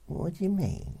 what do you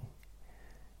mean?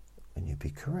 And you'd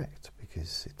be correct,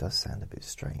 because it does sound a bit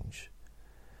strange.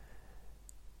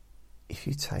 If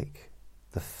you take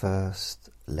the first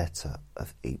letter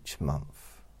of each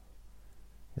month,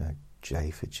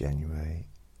 J for January,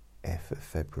 F for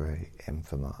February, M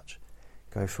for March,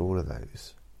 go through all of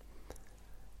those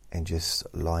and just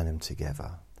line them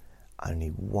together, only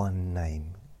one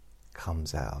name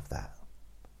comes out of that,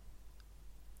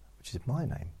 which is my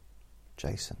name,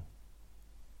 Jason.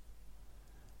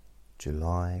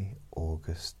 July,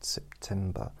 August,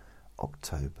 September,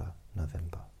 October,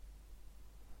 November.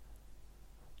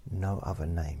 No other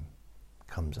name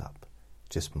comes up,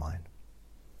 just mine.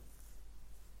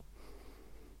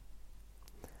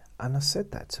 And I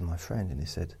said that to my friend, and he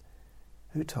said,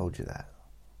 "Who told you that?"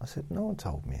 I said, "No one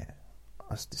told me it.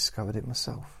 I discovered it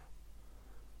myself."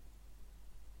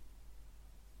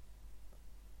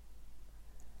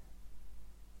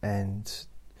 And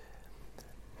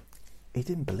he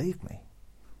didn't believe me.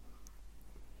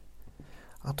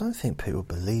 I don't think people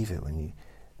believe it when you...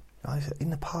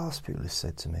 in the past, people have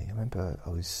said to me, I remember I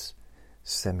was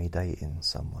semi-dating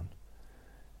someone,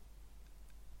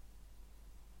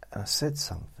 and I said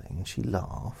something, and she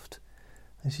laughed,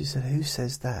 and she said, "Who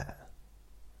says that?"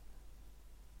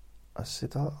 I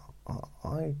said,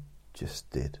 I just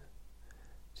did.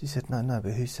 She said, no,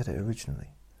 but who said it originally?"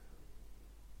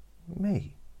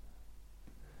 Me.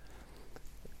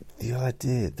 The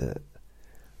idea that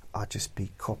I'd just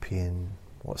be copying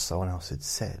what someone else had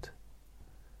said.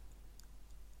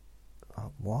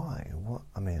 Why? What?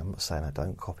 I mean, I'm not saying I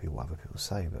don't copy what other people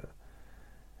say, but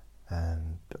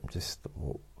I'm just...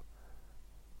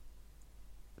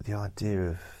 the idea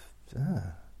of...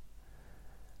 I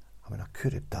mean, I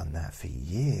could have done that for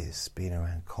years, being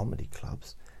around comedy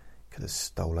clubs. Could have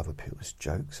stole other people's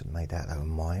jokes and made out they were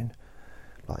mine,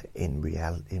 like in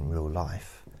real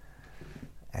life.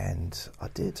 And I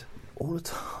did, all the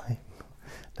time.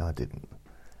 No, I didn't.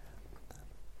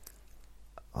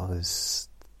 I was...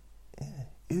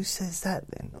 Who says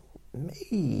that then?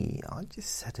 Me. I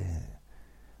just said it.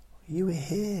 You were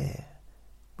here.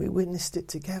 We witnessed it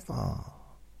together.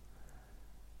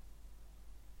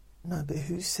 No, but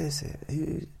who says it?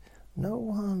 Who? No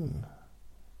one.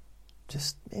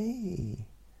 Just me.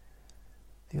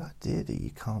 The idea that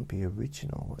you can't be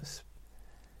original is...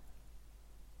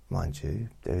 Mind you,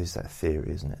 there is that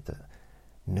theory, isn't it, that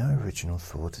no original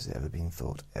thought has ever been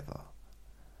thought ever.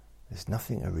 There's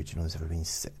nothing original has ever been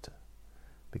said,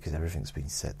 because everything's been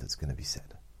said that's going to be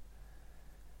said.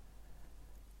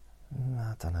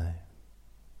 I don't know.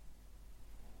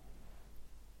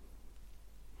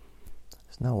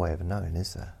 There's no way of knowing,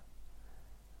 is there?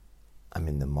 I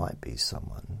mean, there might be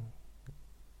someone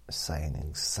saying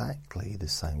exactly the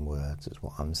same words as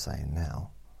what I'm saying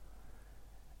now,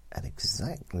 at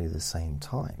exactly the same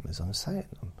time as I'm saying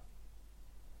them.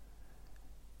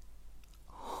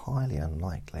 Highly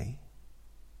unlikely.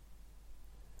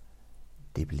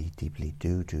 Dibbly dibbly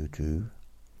doo doo doo.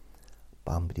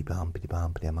 Bumpity bumpity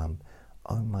bumpity bum.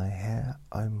 Oh my hair,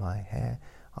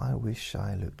 I wish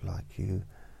I looked like you.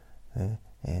 That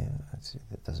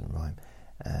doesn't rhyme.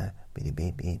 Beep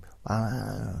beep beep.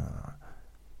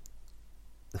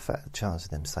 The chance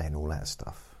of them saying all that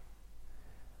stuff.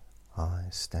 I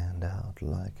stand out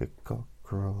like a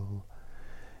cockerel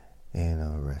in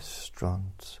a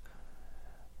restaurant,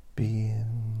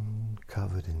 being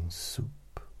covered in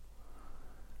soup.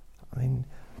 I mean,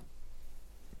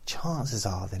 chances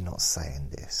are they're not saying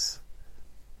this.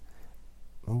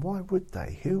 And why would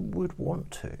they? Who would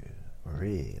want to,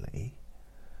 really?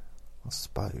 I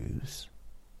suppose.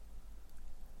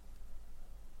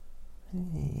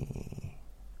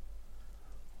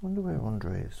 Wonder where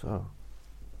Andre is. Oh,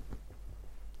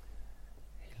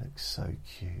 he looks so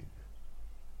cute.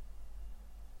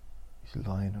 He's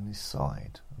lying on his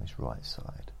side, on his right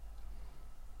side,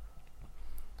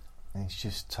 and he's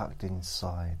just tucked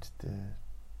inside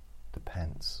the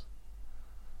pants,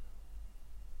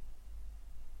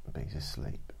 but he's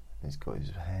asleep. He's got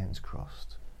his hands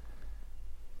crossed,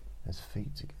 his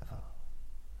feet together,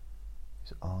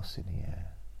 his arse in the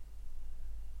air.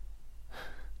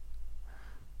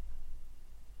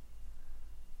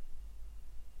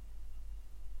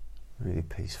 Really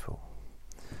peaceful.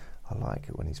 I like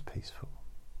it when he's peaceful.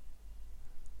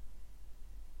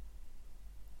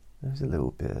 There's a little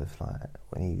bit of like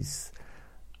when he's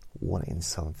wanting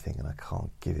something and I can't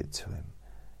give it to him,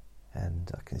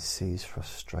 and I can see he's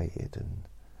frustrated, and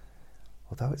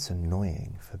although it's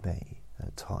annoying for me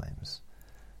at times,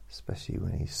 especially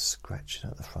when he's scratching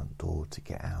at the front door to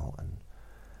get out and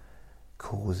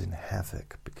causing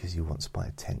havoc because he wants my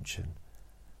attention,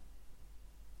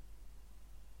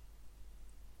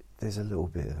 there's a little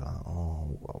bit of like,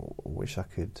 oh, I wish I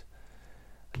could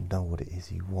know what it is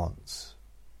he wants.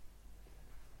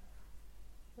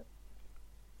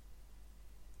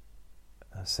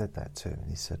 I said that to him,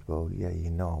 and he said, well, yeah, you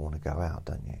know I want to go out,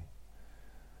 don't you?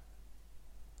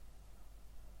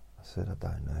 I said, I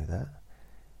don't know that.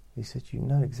 He said, you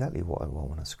know exactly what I want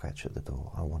when I scratch at the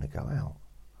door. I want to go out.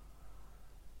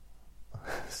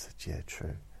 I said, yeah,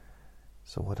 true.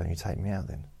 So why don't you take me out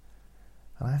then?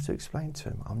 And I have to explain to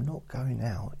him, I'm not going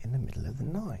out in the middle of the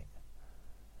night.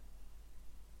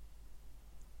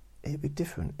 It'd be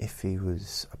different if he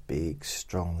was a big,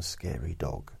 strong, scary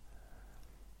dog.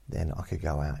 Then I could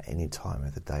go out any time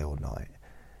of the day or night,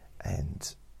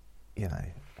 and, you know,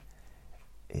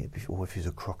 or if he was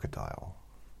a crocodile.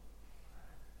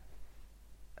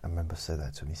 I remember I said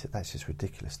that to him. He said, that's just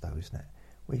ridiculous though, isn't it?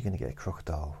 Where are you going to get a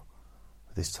crocodile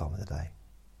at this time of the day?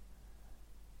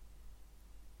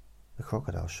 The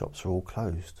crocodile shops are all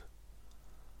closed.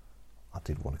 I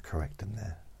did want to correct him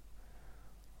there.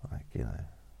 Like, you know,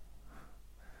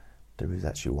 there is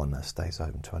actually one that stays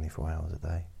open 24 hours a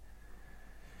day.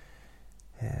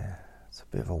 Yeah, it's a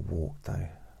bit of a walk though.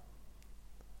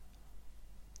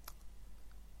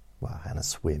 Well, and a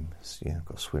swim. So, you know, I've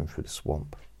got to swim through the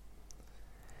swamp.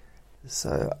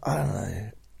 So, I don't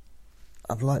know.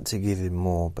 I'd like to give him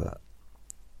more, but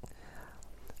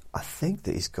I think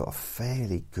that he's got a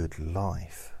fairly good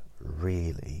life,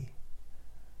 really.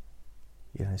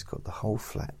 You know, he's got the whole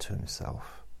flat to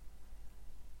himself.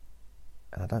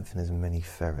 And I don't think there's many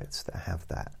ferrets that have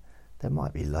that. There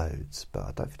might be loads, but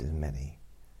I don't think there's many.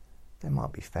 There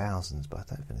might be thousands, but I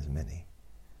don't think there's many.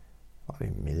 Might be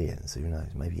millions, who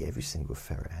knows? Maybe every single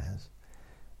ferret has.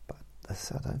 But I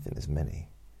don't think there's many.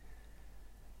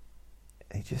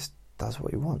 He just does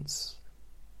what he wants.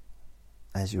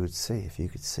 As you would see, if you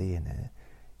could see in there,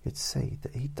 you'd see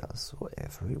that he does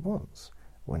whatever he wants,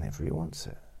 whenever he wants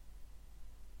it.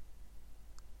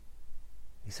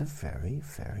 He's a very,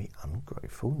 very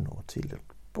ungrateful, naughty little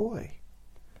boy.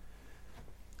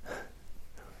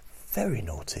 Very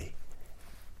naughty.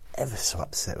 Ever so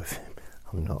upset with him.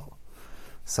 I'm not.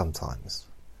 Sometimes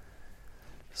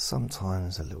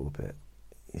a little bit.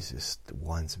 He just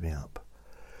winds me up.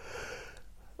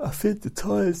 I think the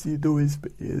times he annoys me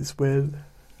is when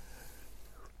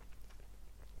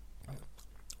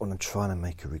I'm trying to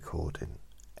make a recording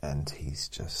and he's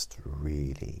just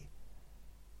really,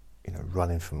 you know,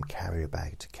 running from carrier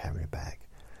bag to carrier bag,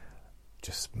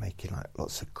 just making like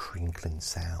lots of crinkling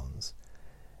sounds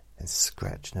and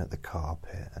scratching at the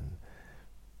carpet and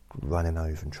running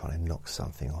over and trying to knock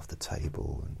something off the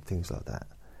table and things like that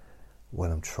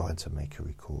when I'm trying to make a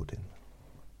recording.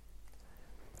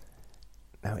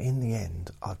 Now, in the end,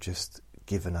 I've just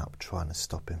given up trying to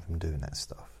stop him from doing that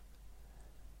stuff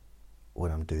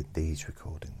when I'm doing these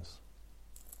recordings.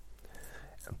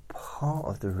 And part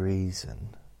of the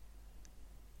reason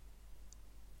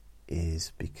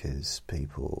is because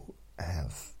people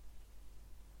have,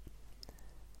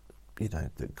 you know,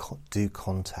 that do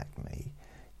contact me,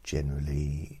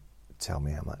 generally tell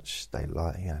me how much they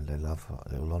like, you know, they love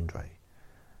little Andre.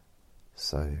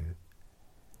 So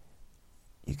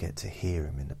you get to hear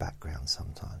him in the background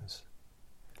sometimes.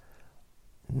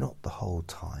 Not the whole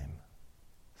time,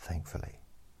 thankfully,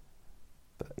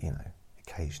 but, you know,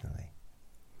 occasionally.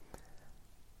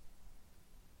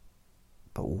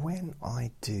 But when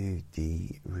I do the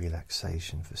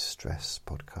relaxation for stress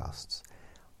podcasts,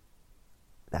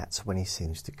 that's when he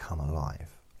seems to come alive,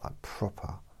 like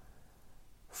proper,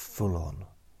 full on,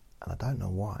 and I don't know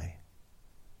why.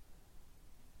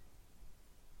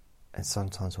 And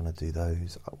sometimes when I do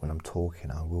those, when I'm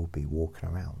talking, I will be walking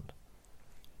around,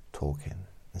 talking,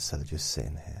 instead of just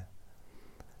sitting here.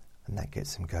 And that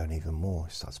gets him going even more.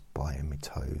 He starts biting my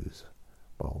toes,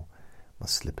 well, my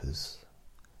slippers.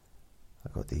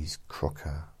 I've got these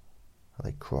are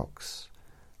they Crocs?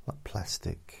 Like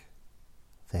plastic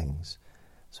things.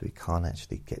 So he can't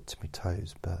actually get to my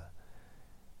toes, but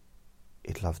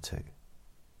he'd love to.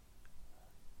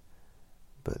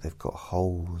 But they've got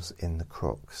holes in the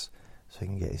Crocs so he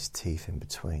can get his teeth in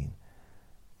between.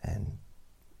 And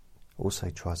also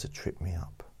he tries to trip me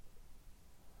up.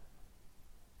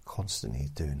 Constantly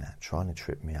doing that, trying to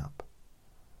trip me up.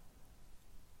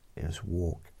 He'll just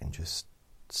walk and just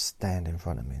stand in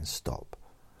front of me and stop.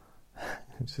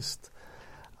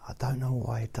 I don't know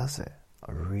why he does it.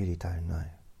 I really don't know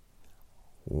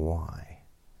why.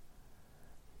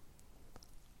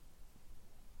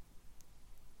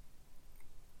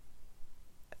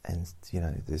 And,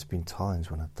 there's been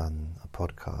times when I've done a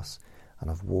podcast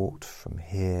and I've walked from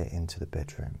here into the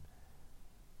bedroom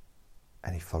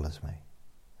and he follows me.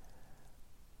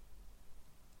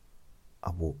 I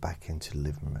walk back into the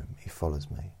living room, he follows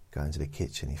me. Go into the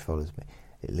kitchen, he follows me.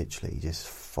 It literally just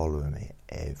follows me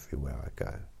everywhere I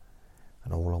go.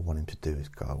 And all I want him to do is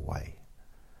go away.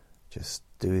 Just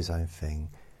do his own thing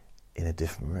in a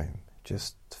different room,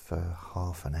 just for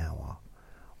half an hour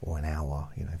or an hour,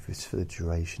 if it's for the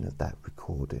duration of that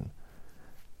recording.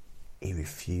 He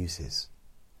refuses.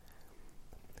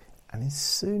 And as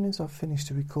soon as I've finished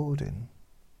the recording,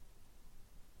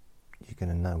 you're going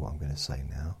to know what I'm going to say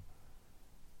now.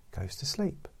 Goes to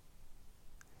sleep.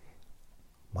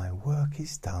 My work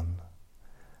is done.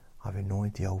 I've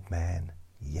annoyed the old man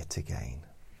yet again.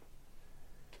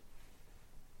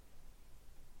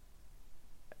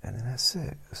 And then that's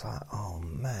it. It's like, oh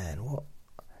man, what?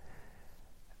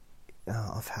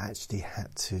 I've actually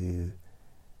had to...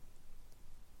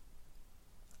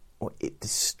 Well, it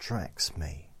distracts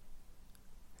me.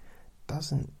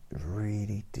 Doesn't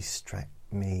really distract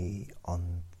me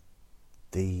on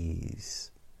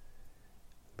these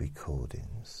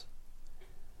recordings.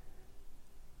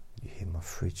 You hear my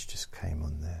fridge just came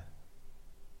on there.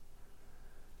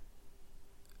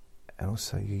 And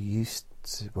also you're used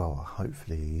to,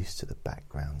 hopefully you're used to the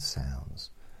background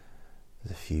sounds.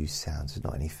 There's a few sounds, it's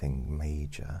not anything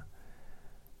major.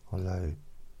 Although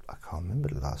I can't remember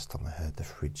the last time I heard the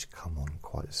fridge come on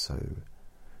quite so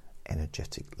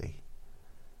energetically.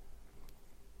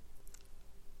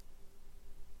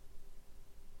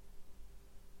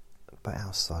 But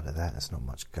outside of that, there's not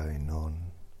much going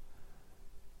on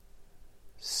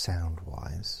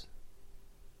sound-wise.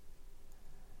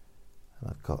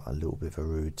 And I've got a little bit of a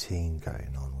routine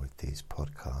going on with these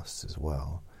podcasts as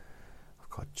well. I've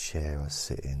got a chair I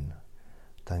sit in.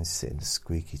 Don't sit in the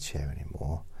squeaky chair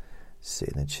anymore. Sit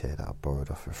in a chair that I borrowed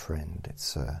off a friend.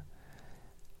 It's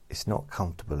not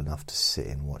comfortable enough to sit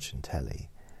in watching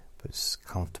telly, but it's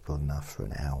comfortable enough for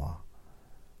an hour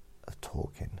of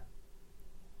talking.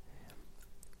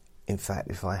 In fact,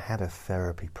 if I had a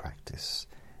therapy practice,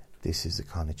 this is the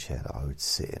kind of chair that I would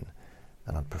sit in,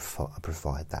 and I'd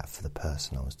provide that for the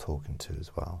person I was talking to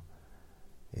as well.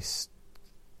 It's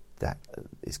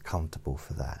comfortable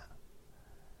for that.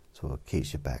 So it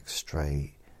keeps your back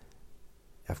straight.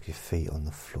 You have your feet on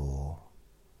the floor,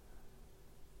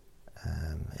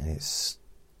 and it's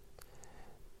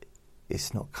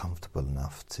not comfortable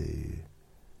enough to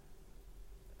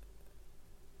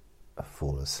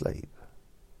fall asleep.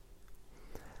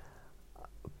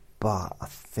 But I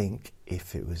think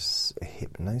if it was a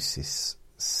hypnosis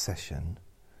session,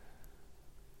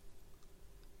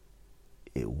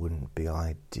 it wouldn't be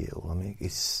ideal. I mean,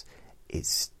 it's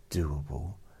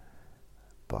doable,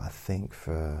 but I think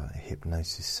for a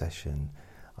hypnosis session,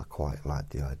 I quite like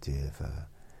the idea of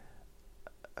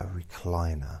a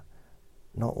recliner,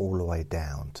 not all the way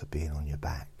down to being on your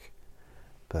back,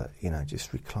 but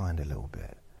just reclined a little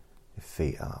bit, your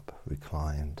feet up,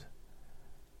 reclined,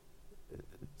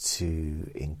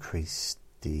 to increase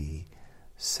the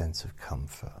sense of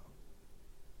comfort.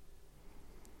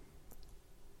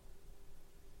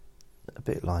 A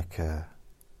bit like a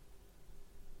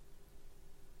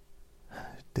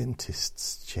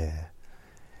dentist's chair.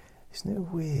 Isn't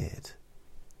it weird?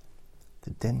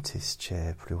 The dentist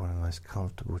chair, probably one of the most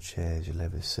comfortable chairs you'll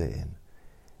ever sit in,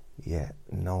 yet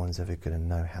no one's ever going to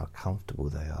know how comfortable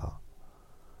they are,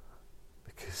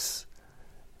 because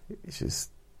it's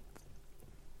just...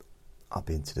 I've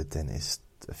been to the dentist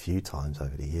a few times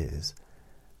over the years,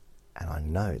 and I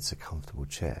know it's a comfortable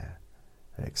chair.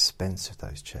 They're expensive,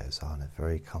 those chairs are, and they're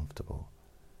very comfortable.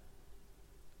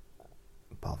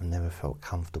 But I've never felt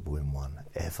comfortable in one,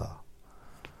 ever.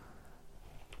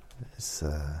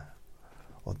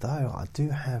 Although I do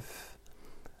have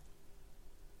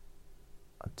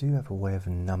I do have a way of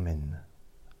numbing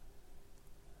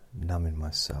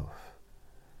myself.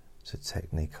 It's a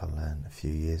technique I learned a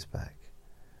few years back.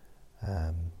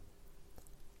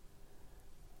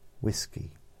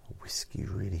 Whiskey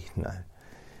really, no.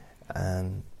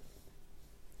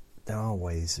 There are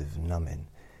ways of numbing,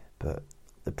 but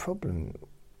the problem,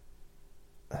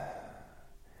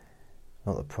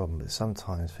 not the problem, but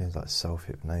sometimes things like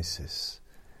self-hypnosis,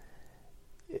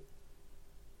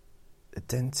 a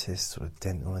dentist or a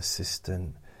dental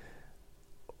assistant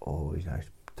or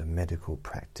the medical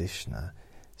practitioner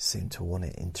seem to want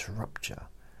to interrupt you.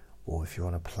 Or if you're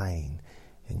on a plane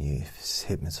and you're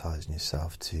hypnotising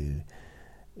yourself to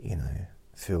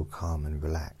feel calm and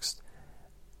relaxed,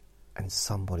 and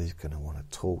somebody's going to want to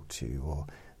talk to you, or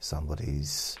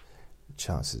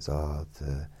chances are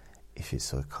that if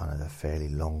it's a kind of a fairly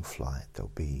long flight,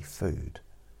 there'll be food,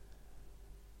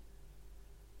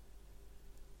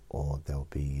 or there'll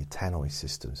be tannoy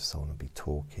systems, someone will be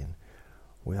talking.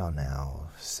 We are now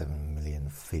 7 million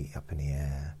feet up in the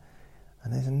air,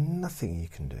 and there's nothing you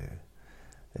can do.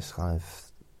 It's kind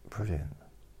of brilliant.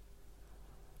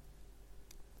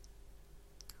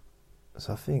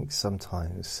 So I think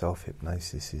sometimes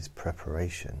self-hypnosis is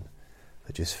preparation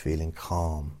for just feeling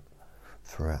calm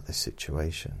throughout the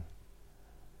situation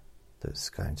that's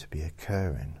going to be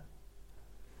occurring.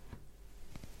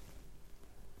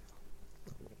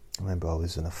 I remember I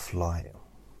was on a flight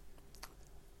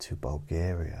to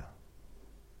Bulgaria,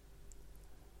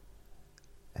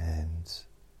 and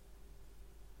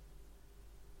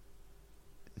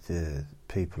the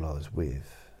people I was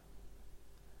with,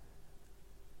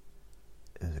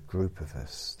 there's a group of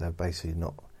us. They're basically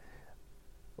not,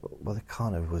 well, they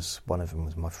kind of was, one of them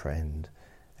was my friend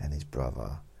and his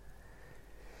brother.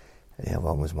 And the other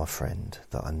one was my friend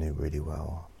that I knew really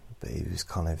well, but he was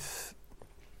kind of,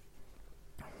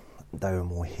 they were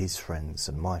more his friends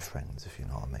than my friends, if you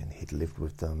know what I mean. He'd lived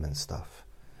with them and stuff.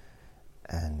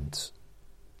 And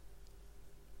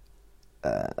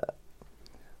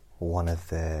one of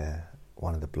the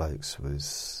blokes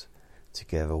was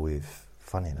together with,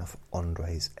 funny enough,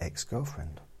 Andre's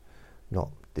ex-girlfriend.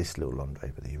 Not this little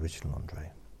Andre, but the original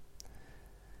Andre.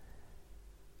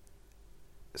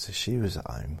 So she was at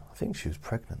home. I think she was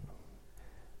pregnant.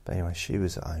 But anyway, she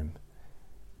was at home.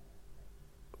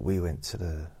 We went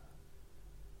to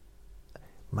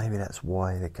maybe that's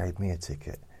why they gave me a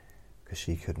ticket, because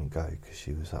she couldn't go because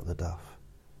she was up the duff.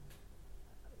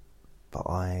 But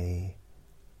I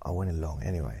went along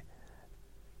anyway.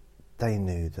 They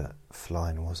knew that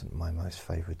flying wasn't my most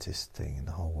favouriteest thing in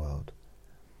the whole world.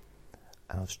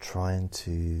 And I was trying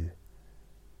to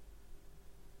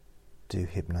do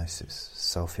hypnosis,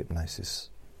 self-hypnosis.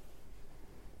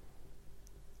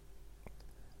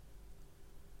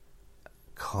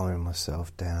 Calming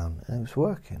myself down, and it was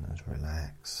working. I was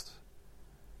relaxed.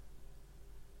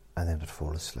 And then I'd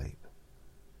fall asleep.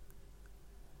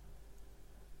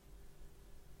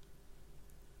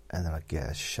 And then I'd get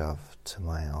a shove to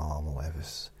my arm or whatever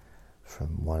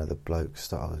from one of the blokes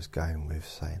that I was going with,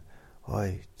 saying,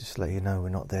 "Oi, just let you know we're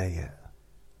not there yet."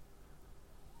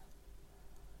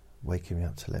 Waking me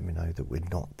up to let me know that we're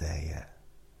not there yet.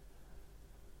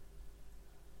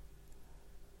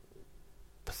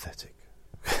 Pathetic.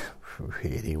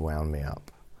 Really wound me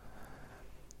up.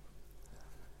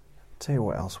 Tell you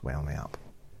what else wound me up.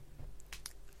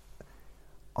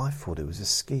 I thought it was a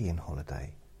skiing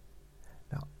holiday.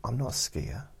 Now, I'm not a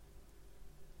skier,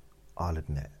 I'll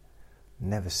admit.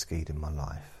 Never skied in my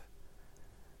life.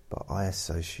 But I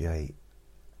associate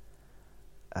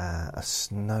a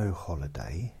snow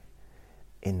holiday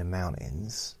in the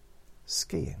mountains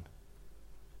skiing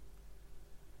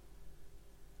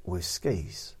with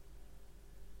skis.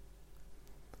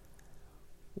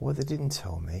 What they didn't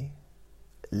tell me,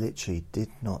 literally did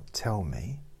not tell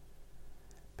me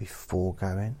before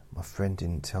going. My friend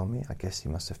didn't tell me. I guess he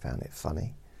must have found it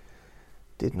funny.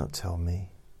 Did not tell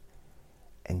me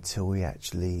until we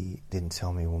actually, didn't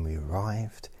tell me when we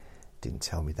arrived, didn't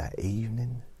tell me that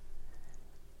evening,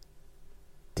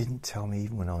 didn't tell me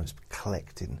even when I was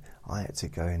collecting. I had to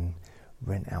go and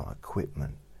rent out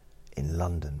equipment in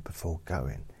London before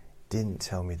going. Didn't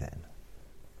tell me then.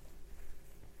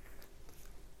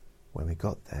 When we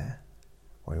got there,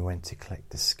 when we went to collect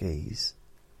the skis,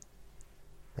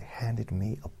 they handed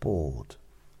me a board,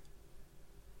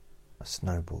 a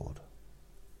snowboard.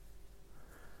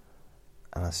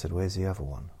 And I said, "Where's the other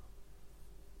one?"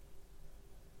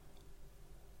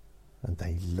 And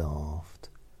they laughed.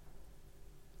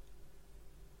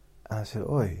 And I said,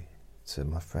 "Oi," to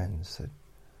my friend, said,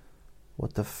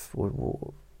 what,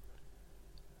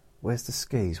 where's the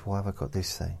skis? Why have I got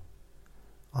this thing?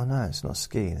 oh no, it's not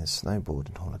skiing, it's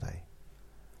snowboarding holiday.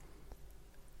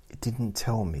 It didn't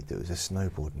tell me that it was a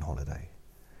snowboarding holiday.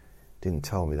 It didn't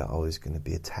tell me that I was going to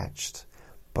be attached,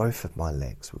 both of my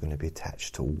legs were going to be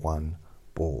attached to one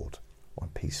board, one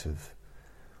piece of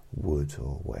wood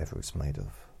or whatever it's made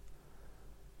of.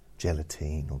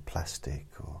 Gelatine or plastic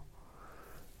or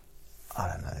I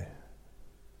don't know.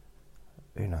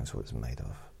 Who knows what it's made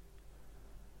of?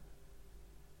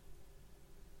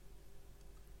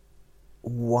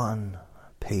 One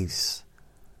piece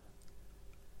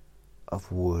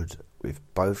of wood with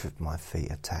both of my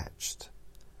feet attached,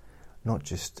 not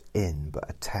just in but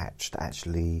attached,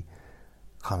 actually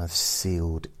kind of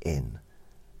sealed in,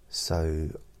 so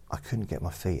I couldn't get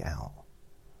my feet out,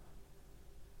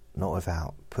 not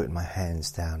without putting my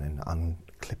hands down and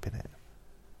unclipping it.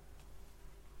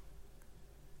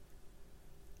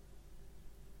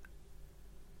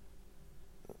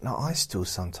 Now I still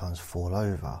sometimes fall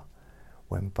over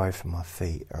when both of my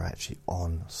feet are actually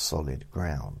on solid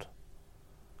ground.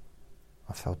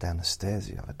 I fell down the stairs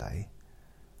the other day,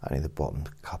 only the bottom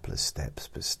couple of steps,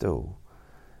 but still,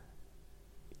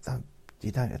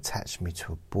 you don't attach me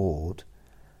to a board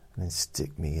and then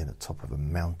stick me in the top of a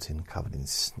mountain covered in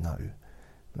snow. And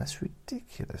that's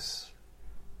ridiculous.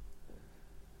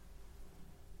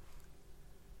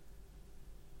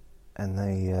 And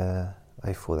they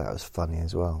thought that was funny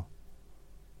as well.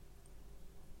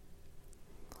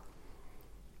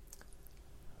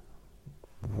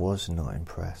 Was not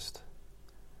impressed.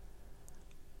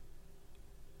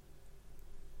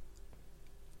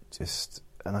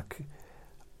 And I could,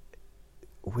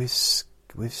 with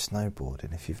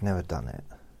snowboarding, if you've never done it,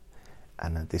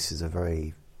 and this is a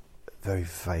very, very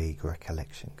vague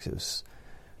recollection because it was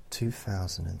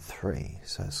 2003,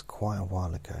 so it's quite a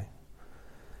while ago.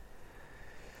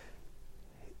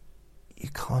 You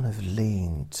kind of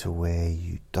lean to where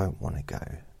you don't want to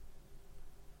go.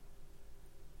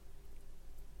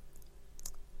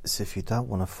 So if you don't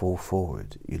want to fall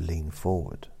forward, you lean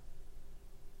forward,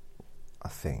 I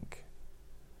think.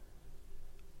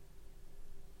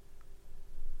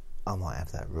 I might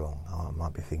have that wrong. I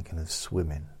might be thinking of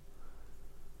swimming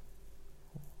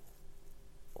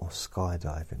or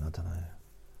skydiving, I don't know.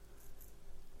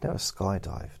 Never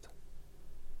skydived.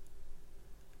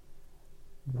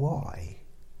 Why?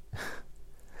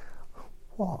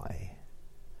 Why?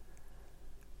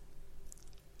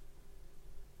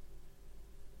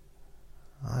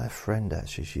 I had a friend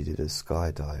actually, she did a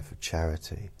skydive for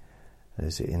charity. It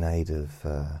was in aid of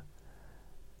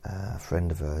a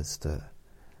friend of hers that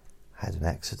had an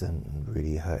accident and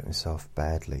really hurt himself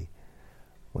badly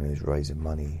when he was raising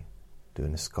money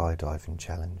doing a skydiving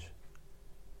challenge.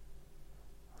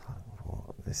 I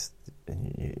thought, what,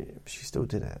 she still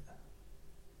did it.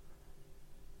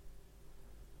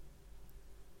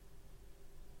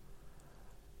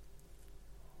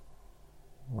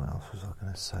 What else was I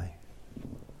going to say?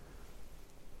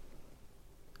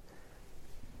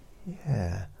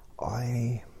 Yeah,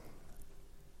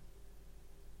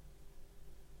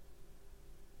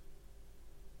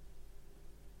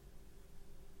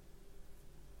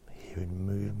 hearing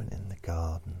movement in the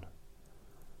garden.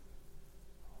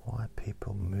 Why are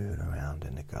people moving around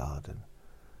in the garden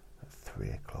at 3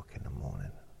 o'clock in the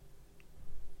morning?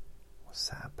 What's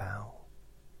that about?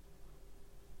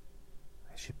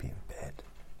 They should be in bed.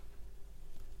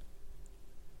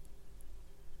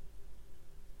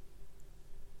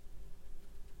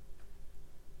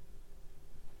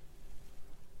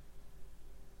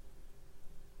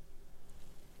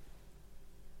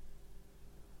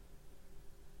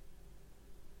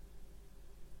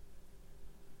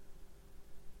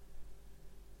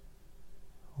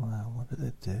 Wow, what are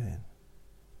they doing?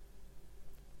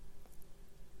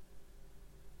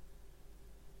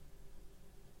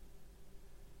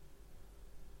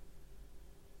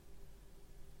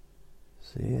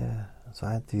 So yeah, so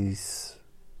I had these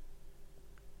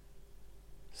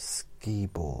ski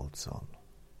boards on.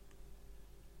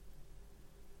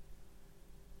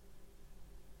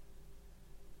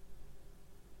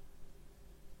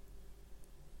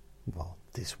 Well,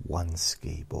 this one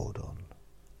ski board on.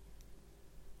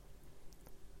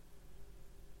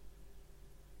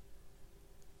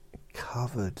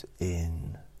 Covered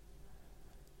in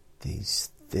these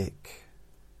thick,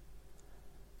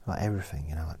 like everything,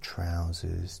 you know, like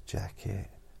trousers, jacket,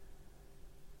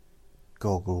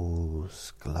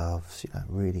 goggles, gloves, you know,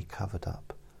 really covered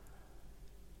up.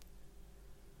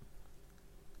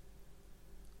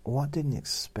 What I didn't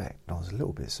expect, I was a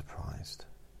little bit surprised,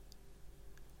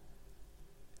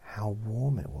 how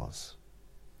warm it was,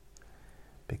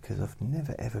 because I've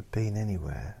never ever been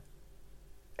anywhere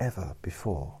ever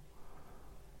before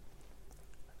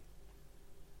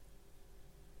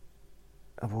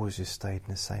I've always just stayed in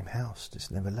the same house,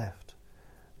 just never left.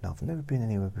 Now, I've never been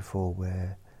anywhere before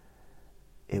where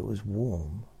it was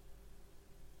warm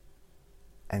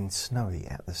and snowy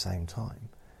at the same time.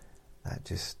 That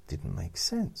just didn't make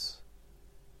sense.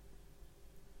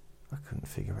 I couldn't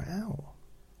figure it out.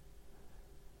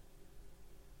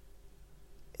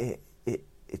 It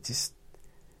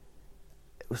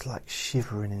was like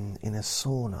shivering in a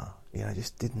sauna. You know, it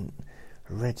just didn't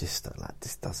register. Like,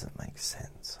 this doesn't make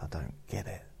sense. I don't get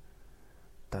it.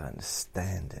 Don't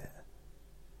understand it.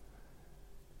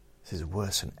 This is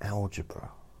worse than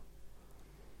algebra.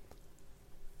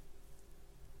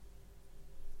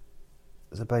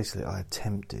 So basically,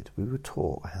 we were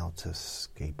taught how to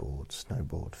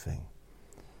snowboard thing.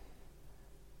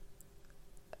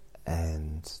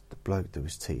 And the bloke that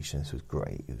was teaching us was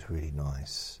great. He was really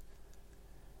nice.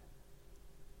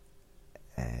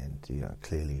 And, you know,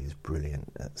 clearly he's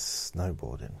brilliant at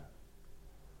snowboarding.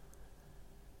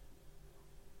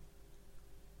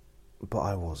 But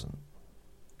I wasn't.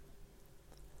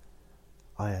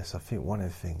 I think one of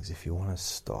the things, if you want to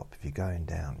stop, if you're going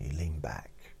down, you lean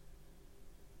back.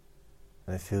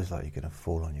 And it feels like you're going to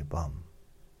fall on your bum.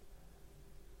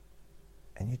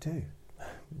 And you do.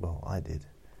 Well, I did.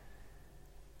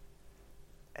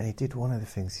 And he did one of the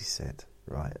things he said,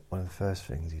 right? One of the first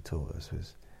things he taught us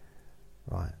was,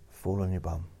 right, fall on your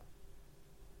bum.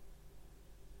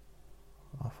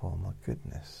 I thought, oh my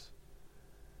goodness,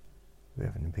 we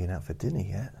haven't been out for dinner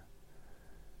yet.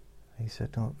 He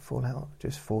said, don't fall out,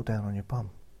 just fall down on your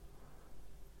bum.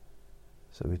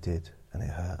 So we did, and it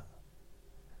hurt.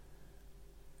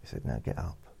 He said, now get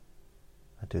up.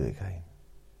 I do it again.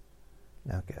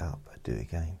 Now get up. I do it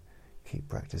again. Keep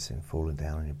practicing falling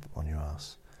down on your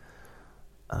ass.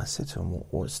 And I said to him,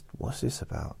 what's this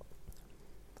about?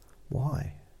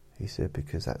 Why? He said,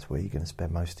 because that's where you're going to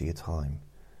spend most of your time,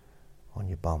 on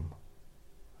your bum.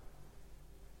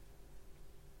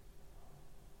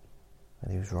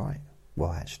 And he was right.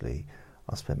 Well, actually,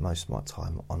 I spent most of my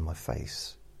time on my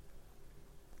face.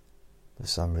 For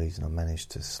some reason, I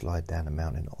managed to slide down a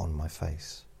mountain on my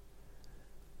face.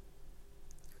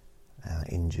 I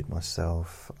injured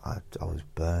myself. I was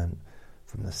burnt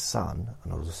from the sun,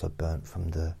 and I was also burnt from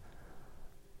the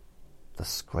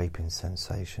scraping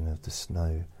sensation of the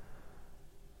snow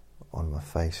on my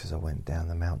face as I went down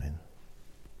the mountain.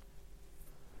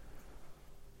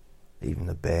 Even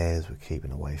the bears were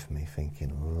keeping away from me,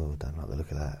 thinking, oh, I don't like the look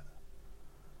of that.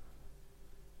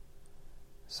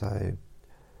 So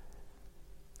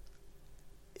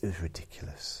it was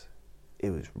ridiculous. It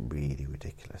was really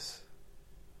ridiculous.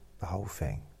 The whole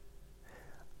thing.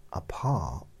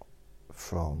 Apart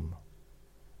from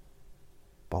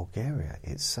Bulgaria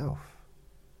itself.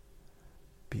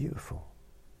 Beautiful.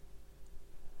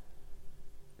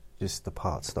 Just the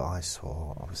parts that I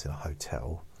saw, I was in a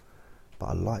hotel, but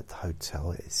I liked the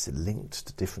hotel. It's linked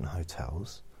to different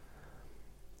hotels.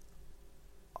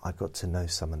 I got to know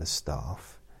some of the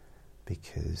staff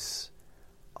because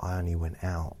I only went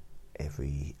out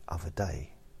every other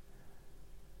day.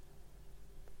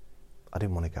 I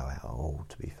didn't want to go out at all,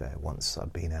 to be fair. Once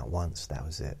I'd been out once, that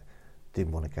was it.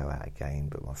 Didn't want to go out again,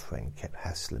 but my friend kept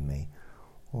hassling me.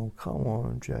 Oh, come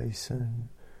on, Jason.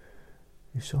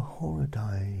 It's a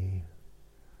holiday.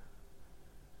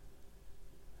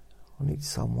 I need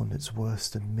someone that's worse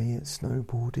than me at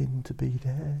snowboarding to be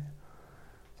there.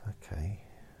 Okay.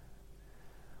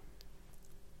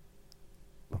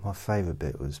 But my favourite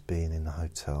bit was being in the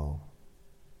hotel.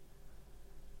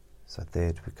 So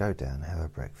we'd go down and have a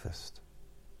breakfast.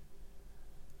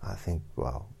 I think,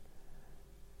 well,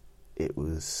 it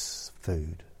was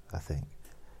food, I think.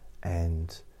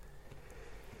 And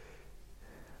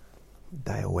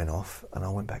they all went off and I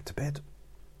went back to bed.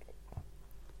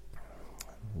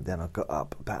 Then I got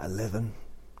up about 11,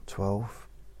 12.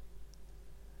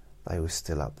 They were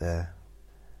still up there.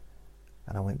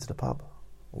 And I went to the pub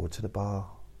or to the bar,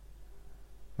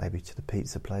 maybe to the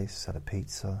pizza place, had a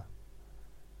pizza.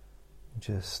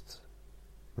 Just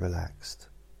relaxed,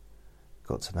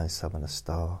 got to know some of the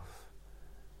staff,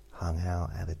 hung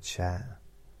out, had a chat,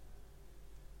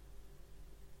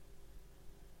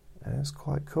 and it was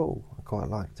quite cool. I quite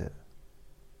liked it.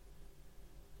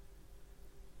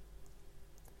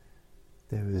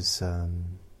 There was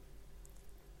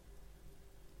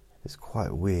it's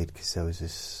quite weird because there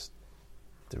was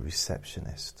the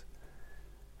receptionist,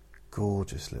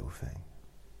 gorgeous little thing.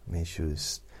 I mean,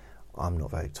 I'm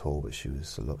not very tall, but she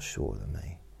was a lot shorter than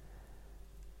me.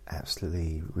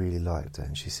 Absolutely really liked her,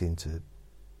 and she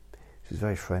was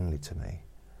very friendly to me.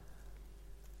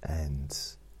 And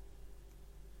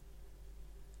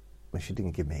well, she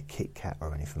didn't give me a Kit Kat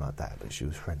or anything like that, but she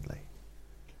was friendly.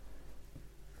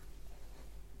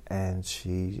 and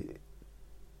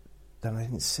then I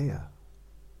didn't see her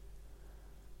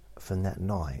from that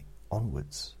night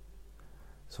onwards.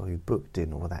 So we booked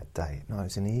in all that day. No, it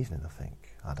was in the evening, I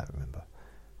think. I don't remember.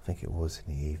 I think it was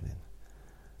in the evening.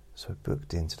 So we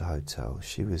booked into the hotel.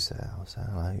 She was there. I was like,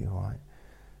 hello, you all right?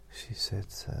 She said,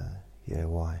 yeah,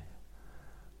 why?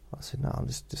 I said, no, I'm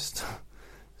just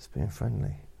being friendly.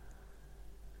 I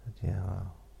said, yeah,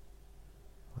 well,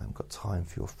 I haven't got time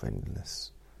for your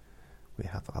friendliness. We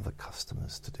have other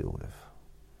customers to deal with.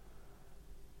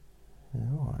 Yeah,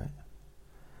 all right.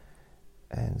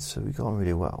 And so we got on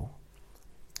really well.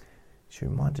 She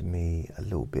reminded me a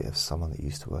little bit of someone that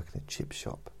used to work in a chip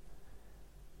shop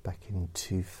back in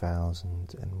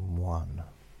 2001.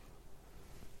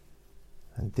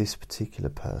 And this particular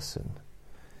person,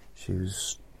 she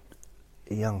was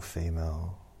a young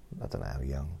female, I don't know how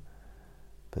young,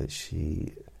 but I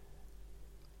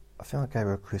think I gave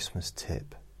her a Christmas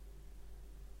tip.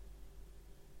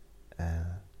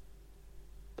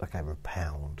 I gave her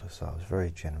 £1, so I was very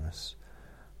generous.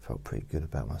 Felt pretty good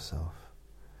about myself.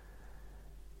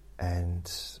 And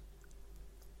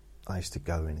I used to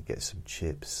go in and get some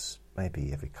chips,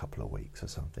 maybe every couple of weeks or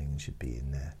something, and she'd be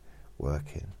in there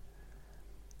working.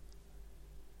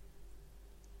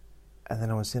 And then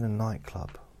I was in a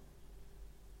nightclub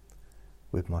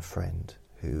with my friend,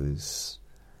 who's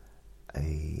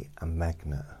a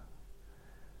magnet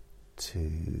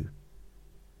to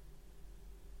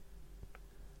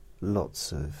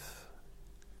lots of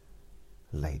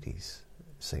ladies.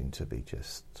 Seem to be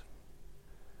just,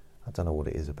 I don't know what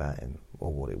it is about him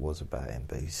or what it was about him,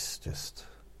 but he's just,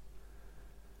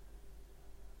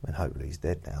 I mean, hopefully he's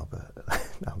dead now, but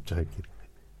no, I'm joking.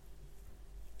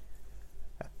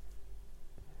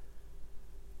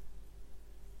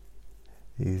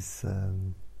 He's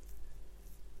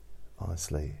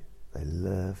honestly, they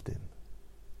loved him.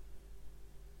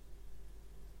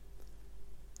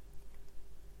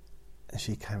 And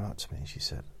she came up to me and she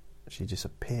said, she just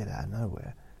appeared out of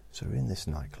nowhere. So we're in this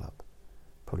nightclub,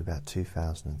 probably about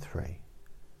 2003.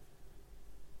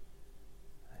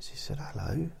 And she said,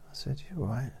 hello. I said, you all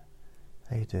right?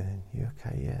 How you doing? You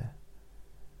okay? Yeah.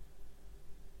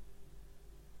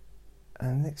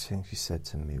 And the next thing she said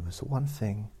to me was the one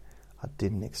thing I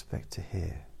didn't expect to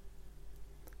hear.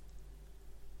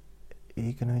 Are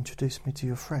you going to introduce me to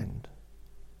your friend?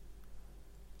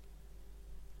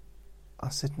 I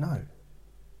said, no.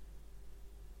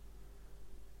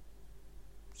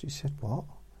 She said, what?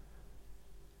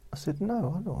 I said, no,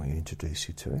 I don't want to introduce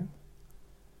you to him.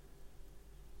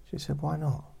 She said, why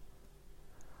not?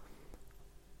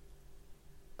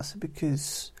 I said,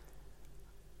 because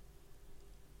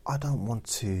I don't want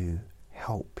to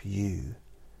help you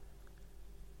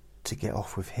to get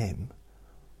off with him.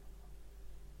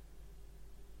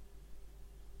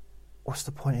 What's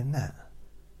the point in that?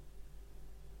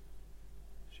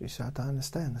 She said, I don't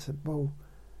understand. I said, well,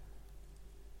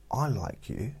 I like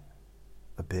you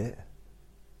a bit,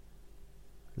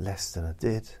 less than I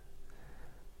did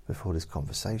before this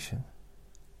conversation.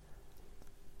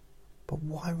 But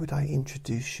why would I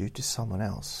introduce you to someone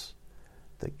else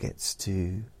that gets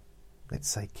to, let's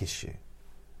say, kiss you?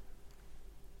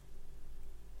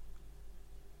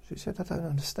 She said, I don't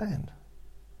understand.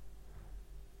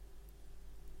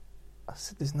 I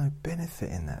said, there's no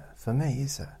benefit in that for me,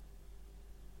 is there?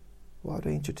 Why would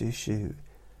I introduce you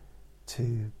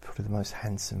to probably the most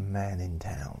handsome man in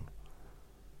town?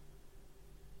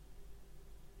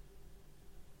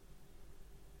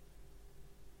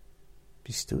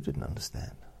 She still didn't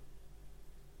understand.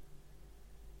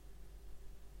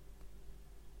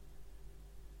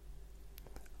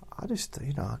 I just,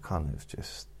 I kind of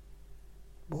just,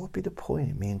 what would be the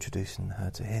point in me introducing her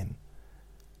to him?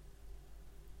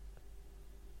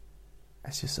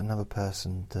 It's just another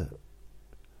person that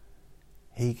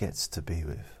he gets to be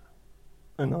with,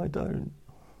 and I don't.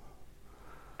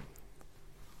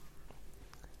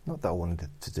 Not that I wanted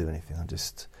to do anything,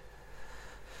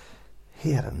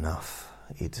 he had enough.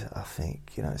 I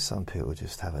think, some people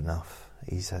just have enough.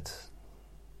 He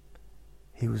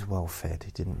was well fed, he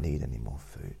didn't need any more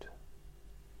food.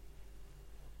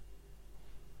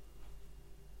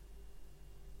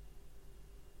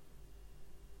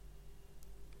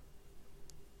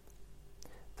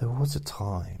 There was a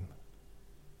time,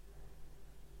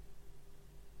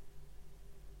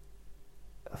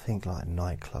 I think like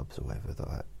nightclubs or whatever,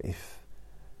 that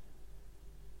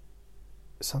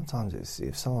sometimes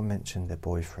if someone mentioned their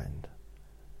boyfriend,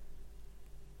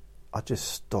 I'd just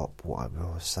stop what I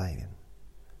was saying.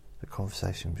 The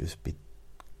conversation would just be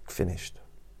finished.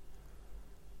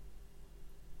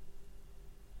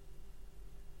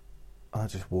 And I'd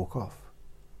just walk off.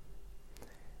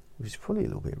 which is probably a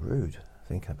little bit rude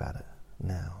thinking about it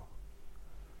now.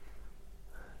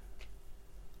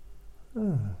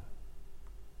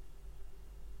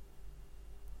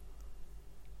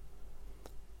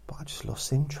 But I just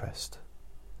lost interest.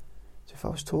 So if I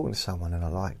was talking to someone and I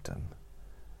liked them,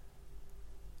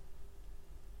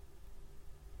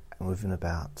 and within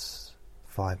about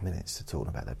 5 minutes to talking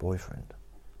about their boyfriend,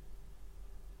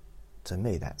 to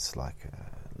me that's like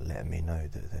letting me know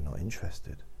that they're not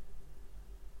interested.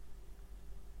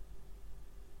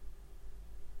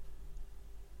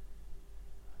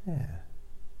 Yeah.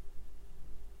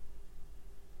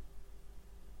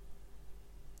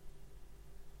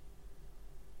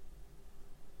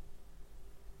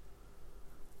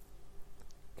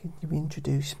 Can you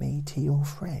introduce me to your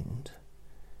friend?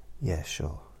 Yeah,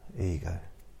 sure. Here you go.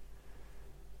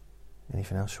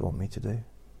 Anything else you want me to do?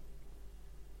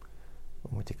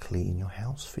 Want me to clean your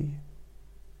house for you?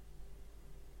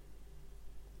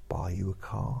 Buy you a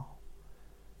car?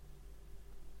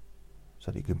 So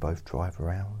that you can both drive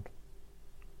around?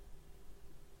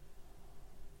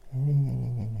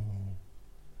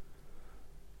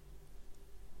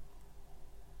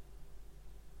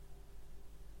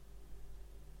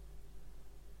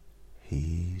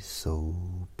 He's so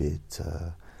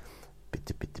bitter.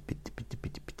 Bitter, bitter, bitter, bitter,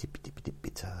 bitter, bitter, bitter, bitter,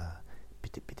 bitter,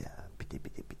 bitter, bitter, bitter,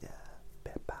 bitter, bitter,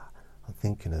 pepper. I'm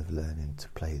thinking of learning to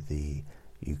play the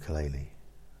ukulele.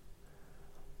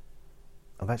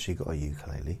 I've actually got a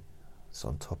ukulele. It's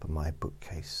on top of my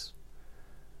bookcase.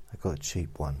 I got a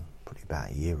cheap one probably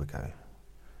about a year ago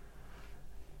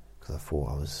because I thought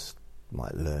I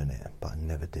might learn it, but I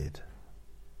never did.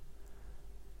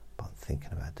 But I'm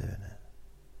thinking about doing it.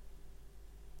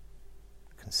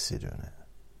 Considering it.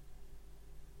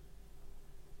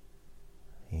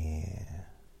 Yeah.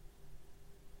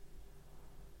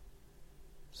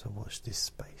 So watch this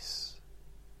space.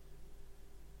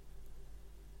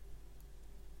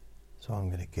 So I'm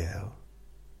going to go.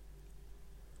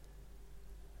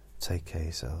 Take care of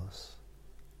yourselves.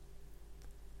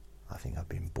 I think I've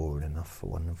been bored enough for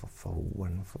one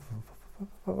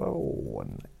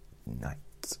night.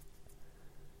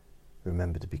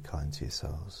 Remember to be kind to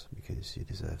yourselves because you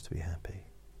deserve to be happy.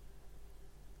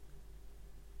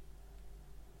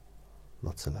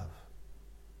 Lots of love.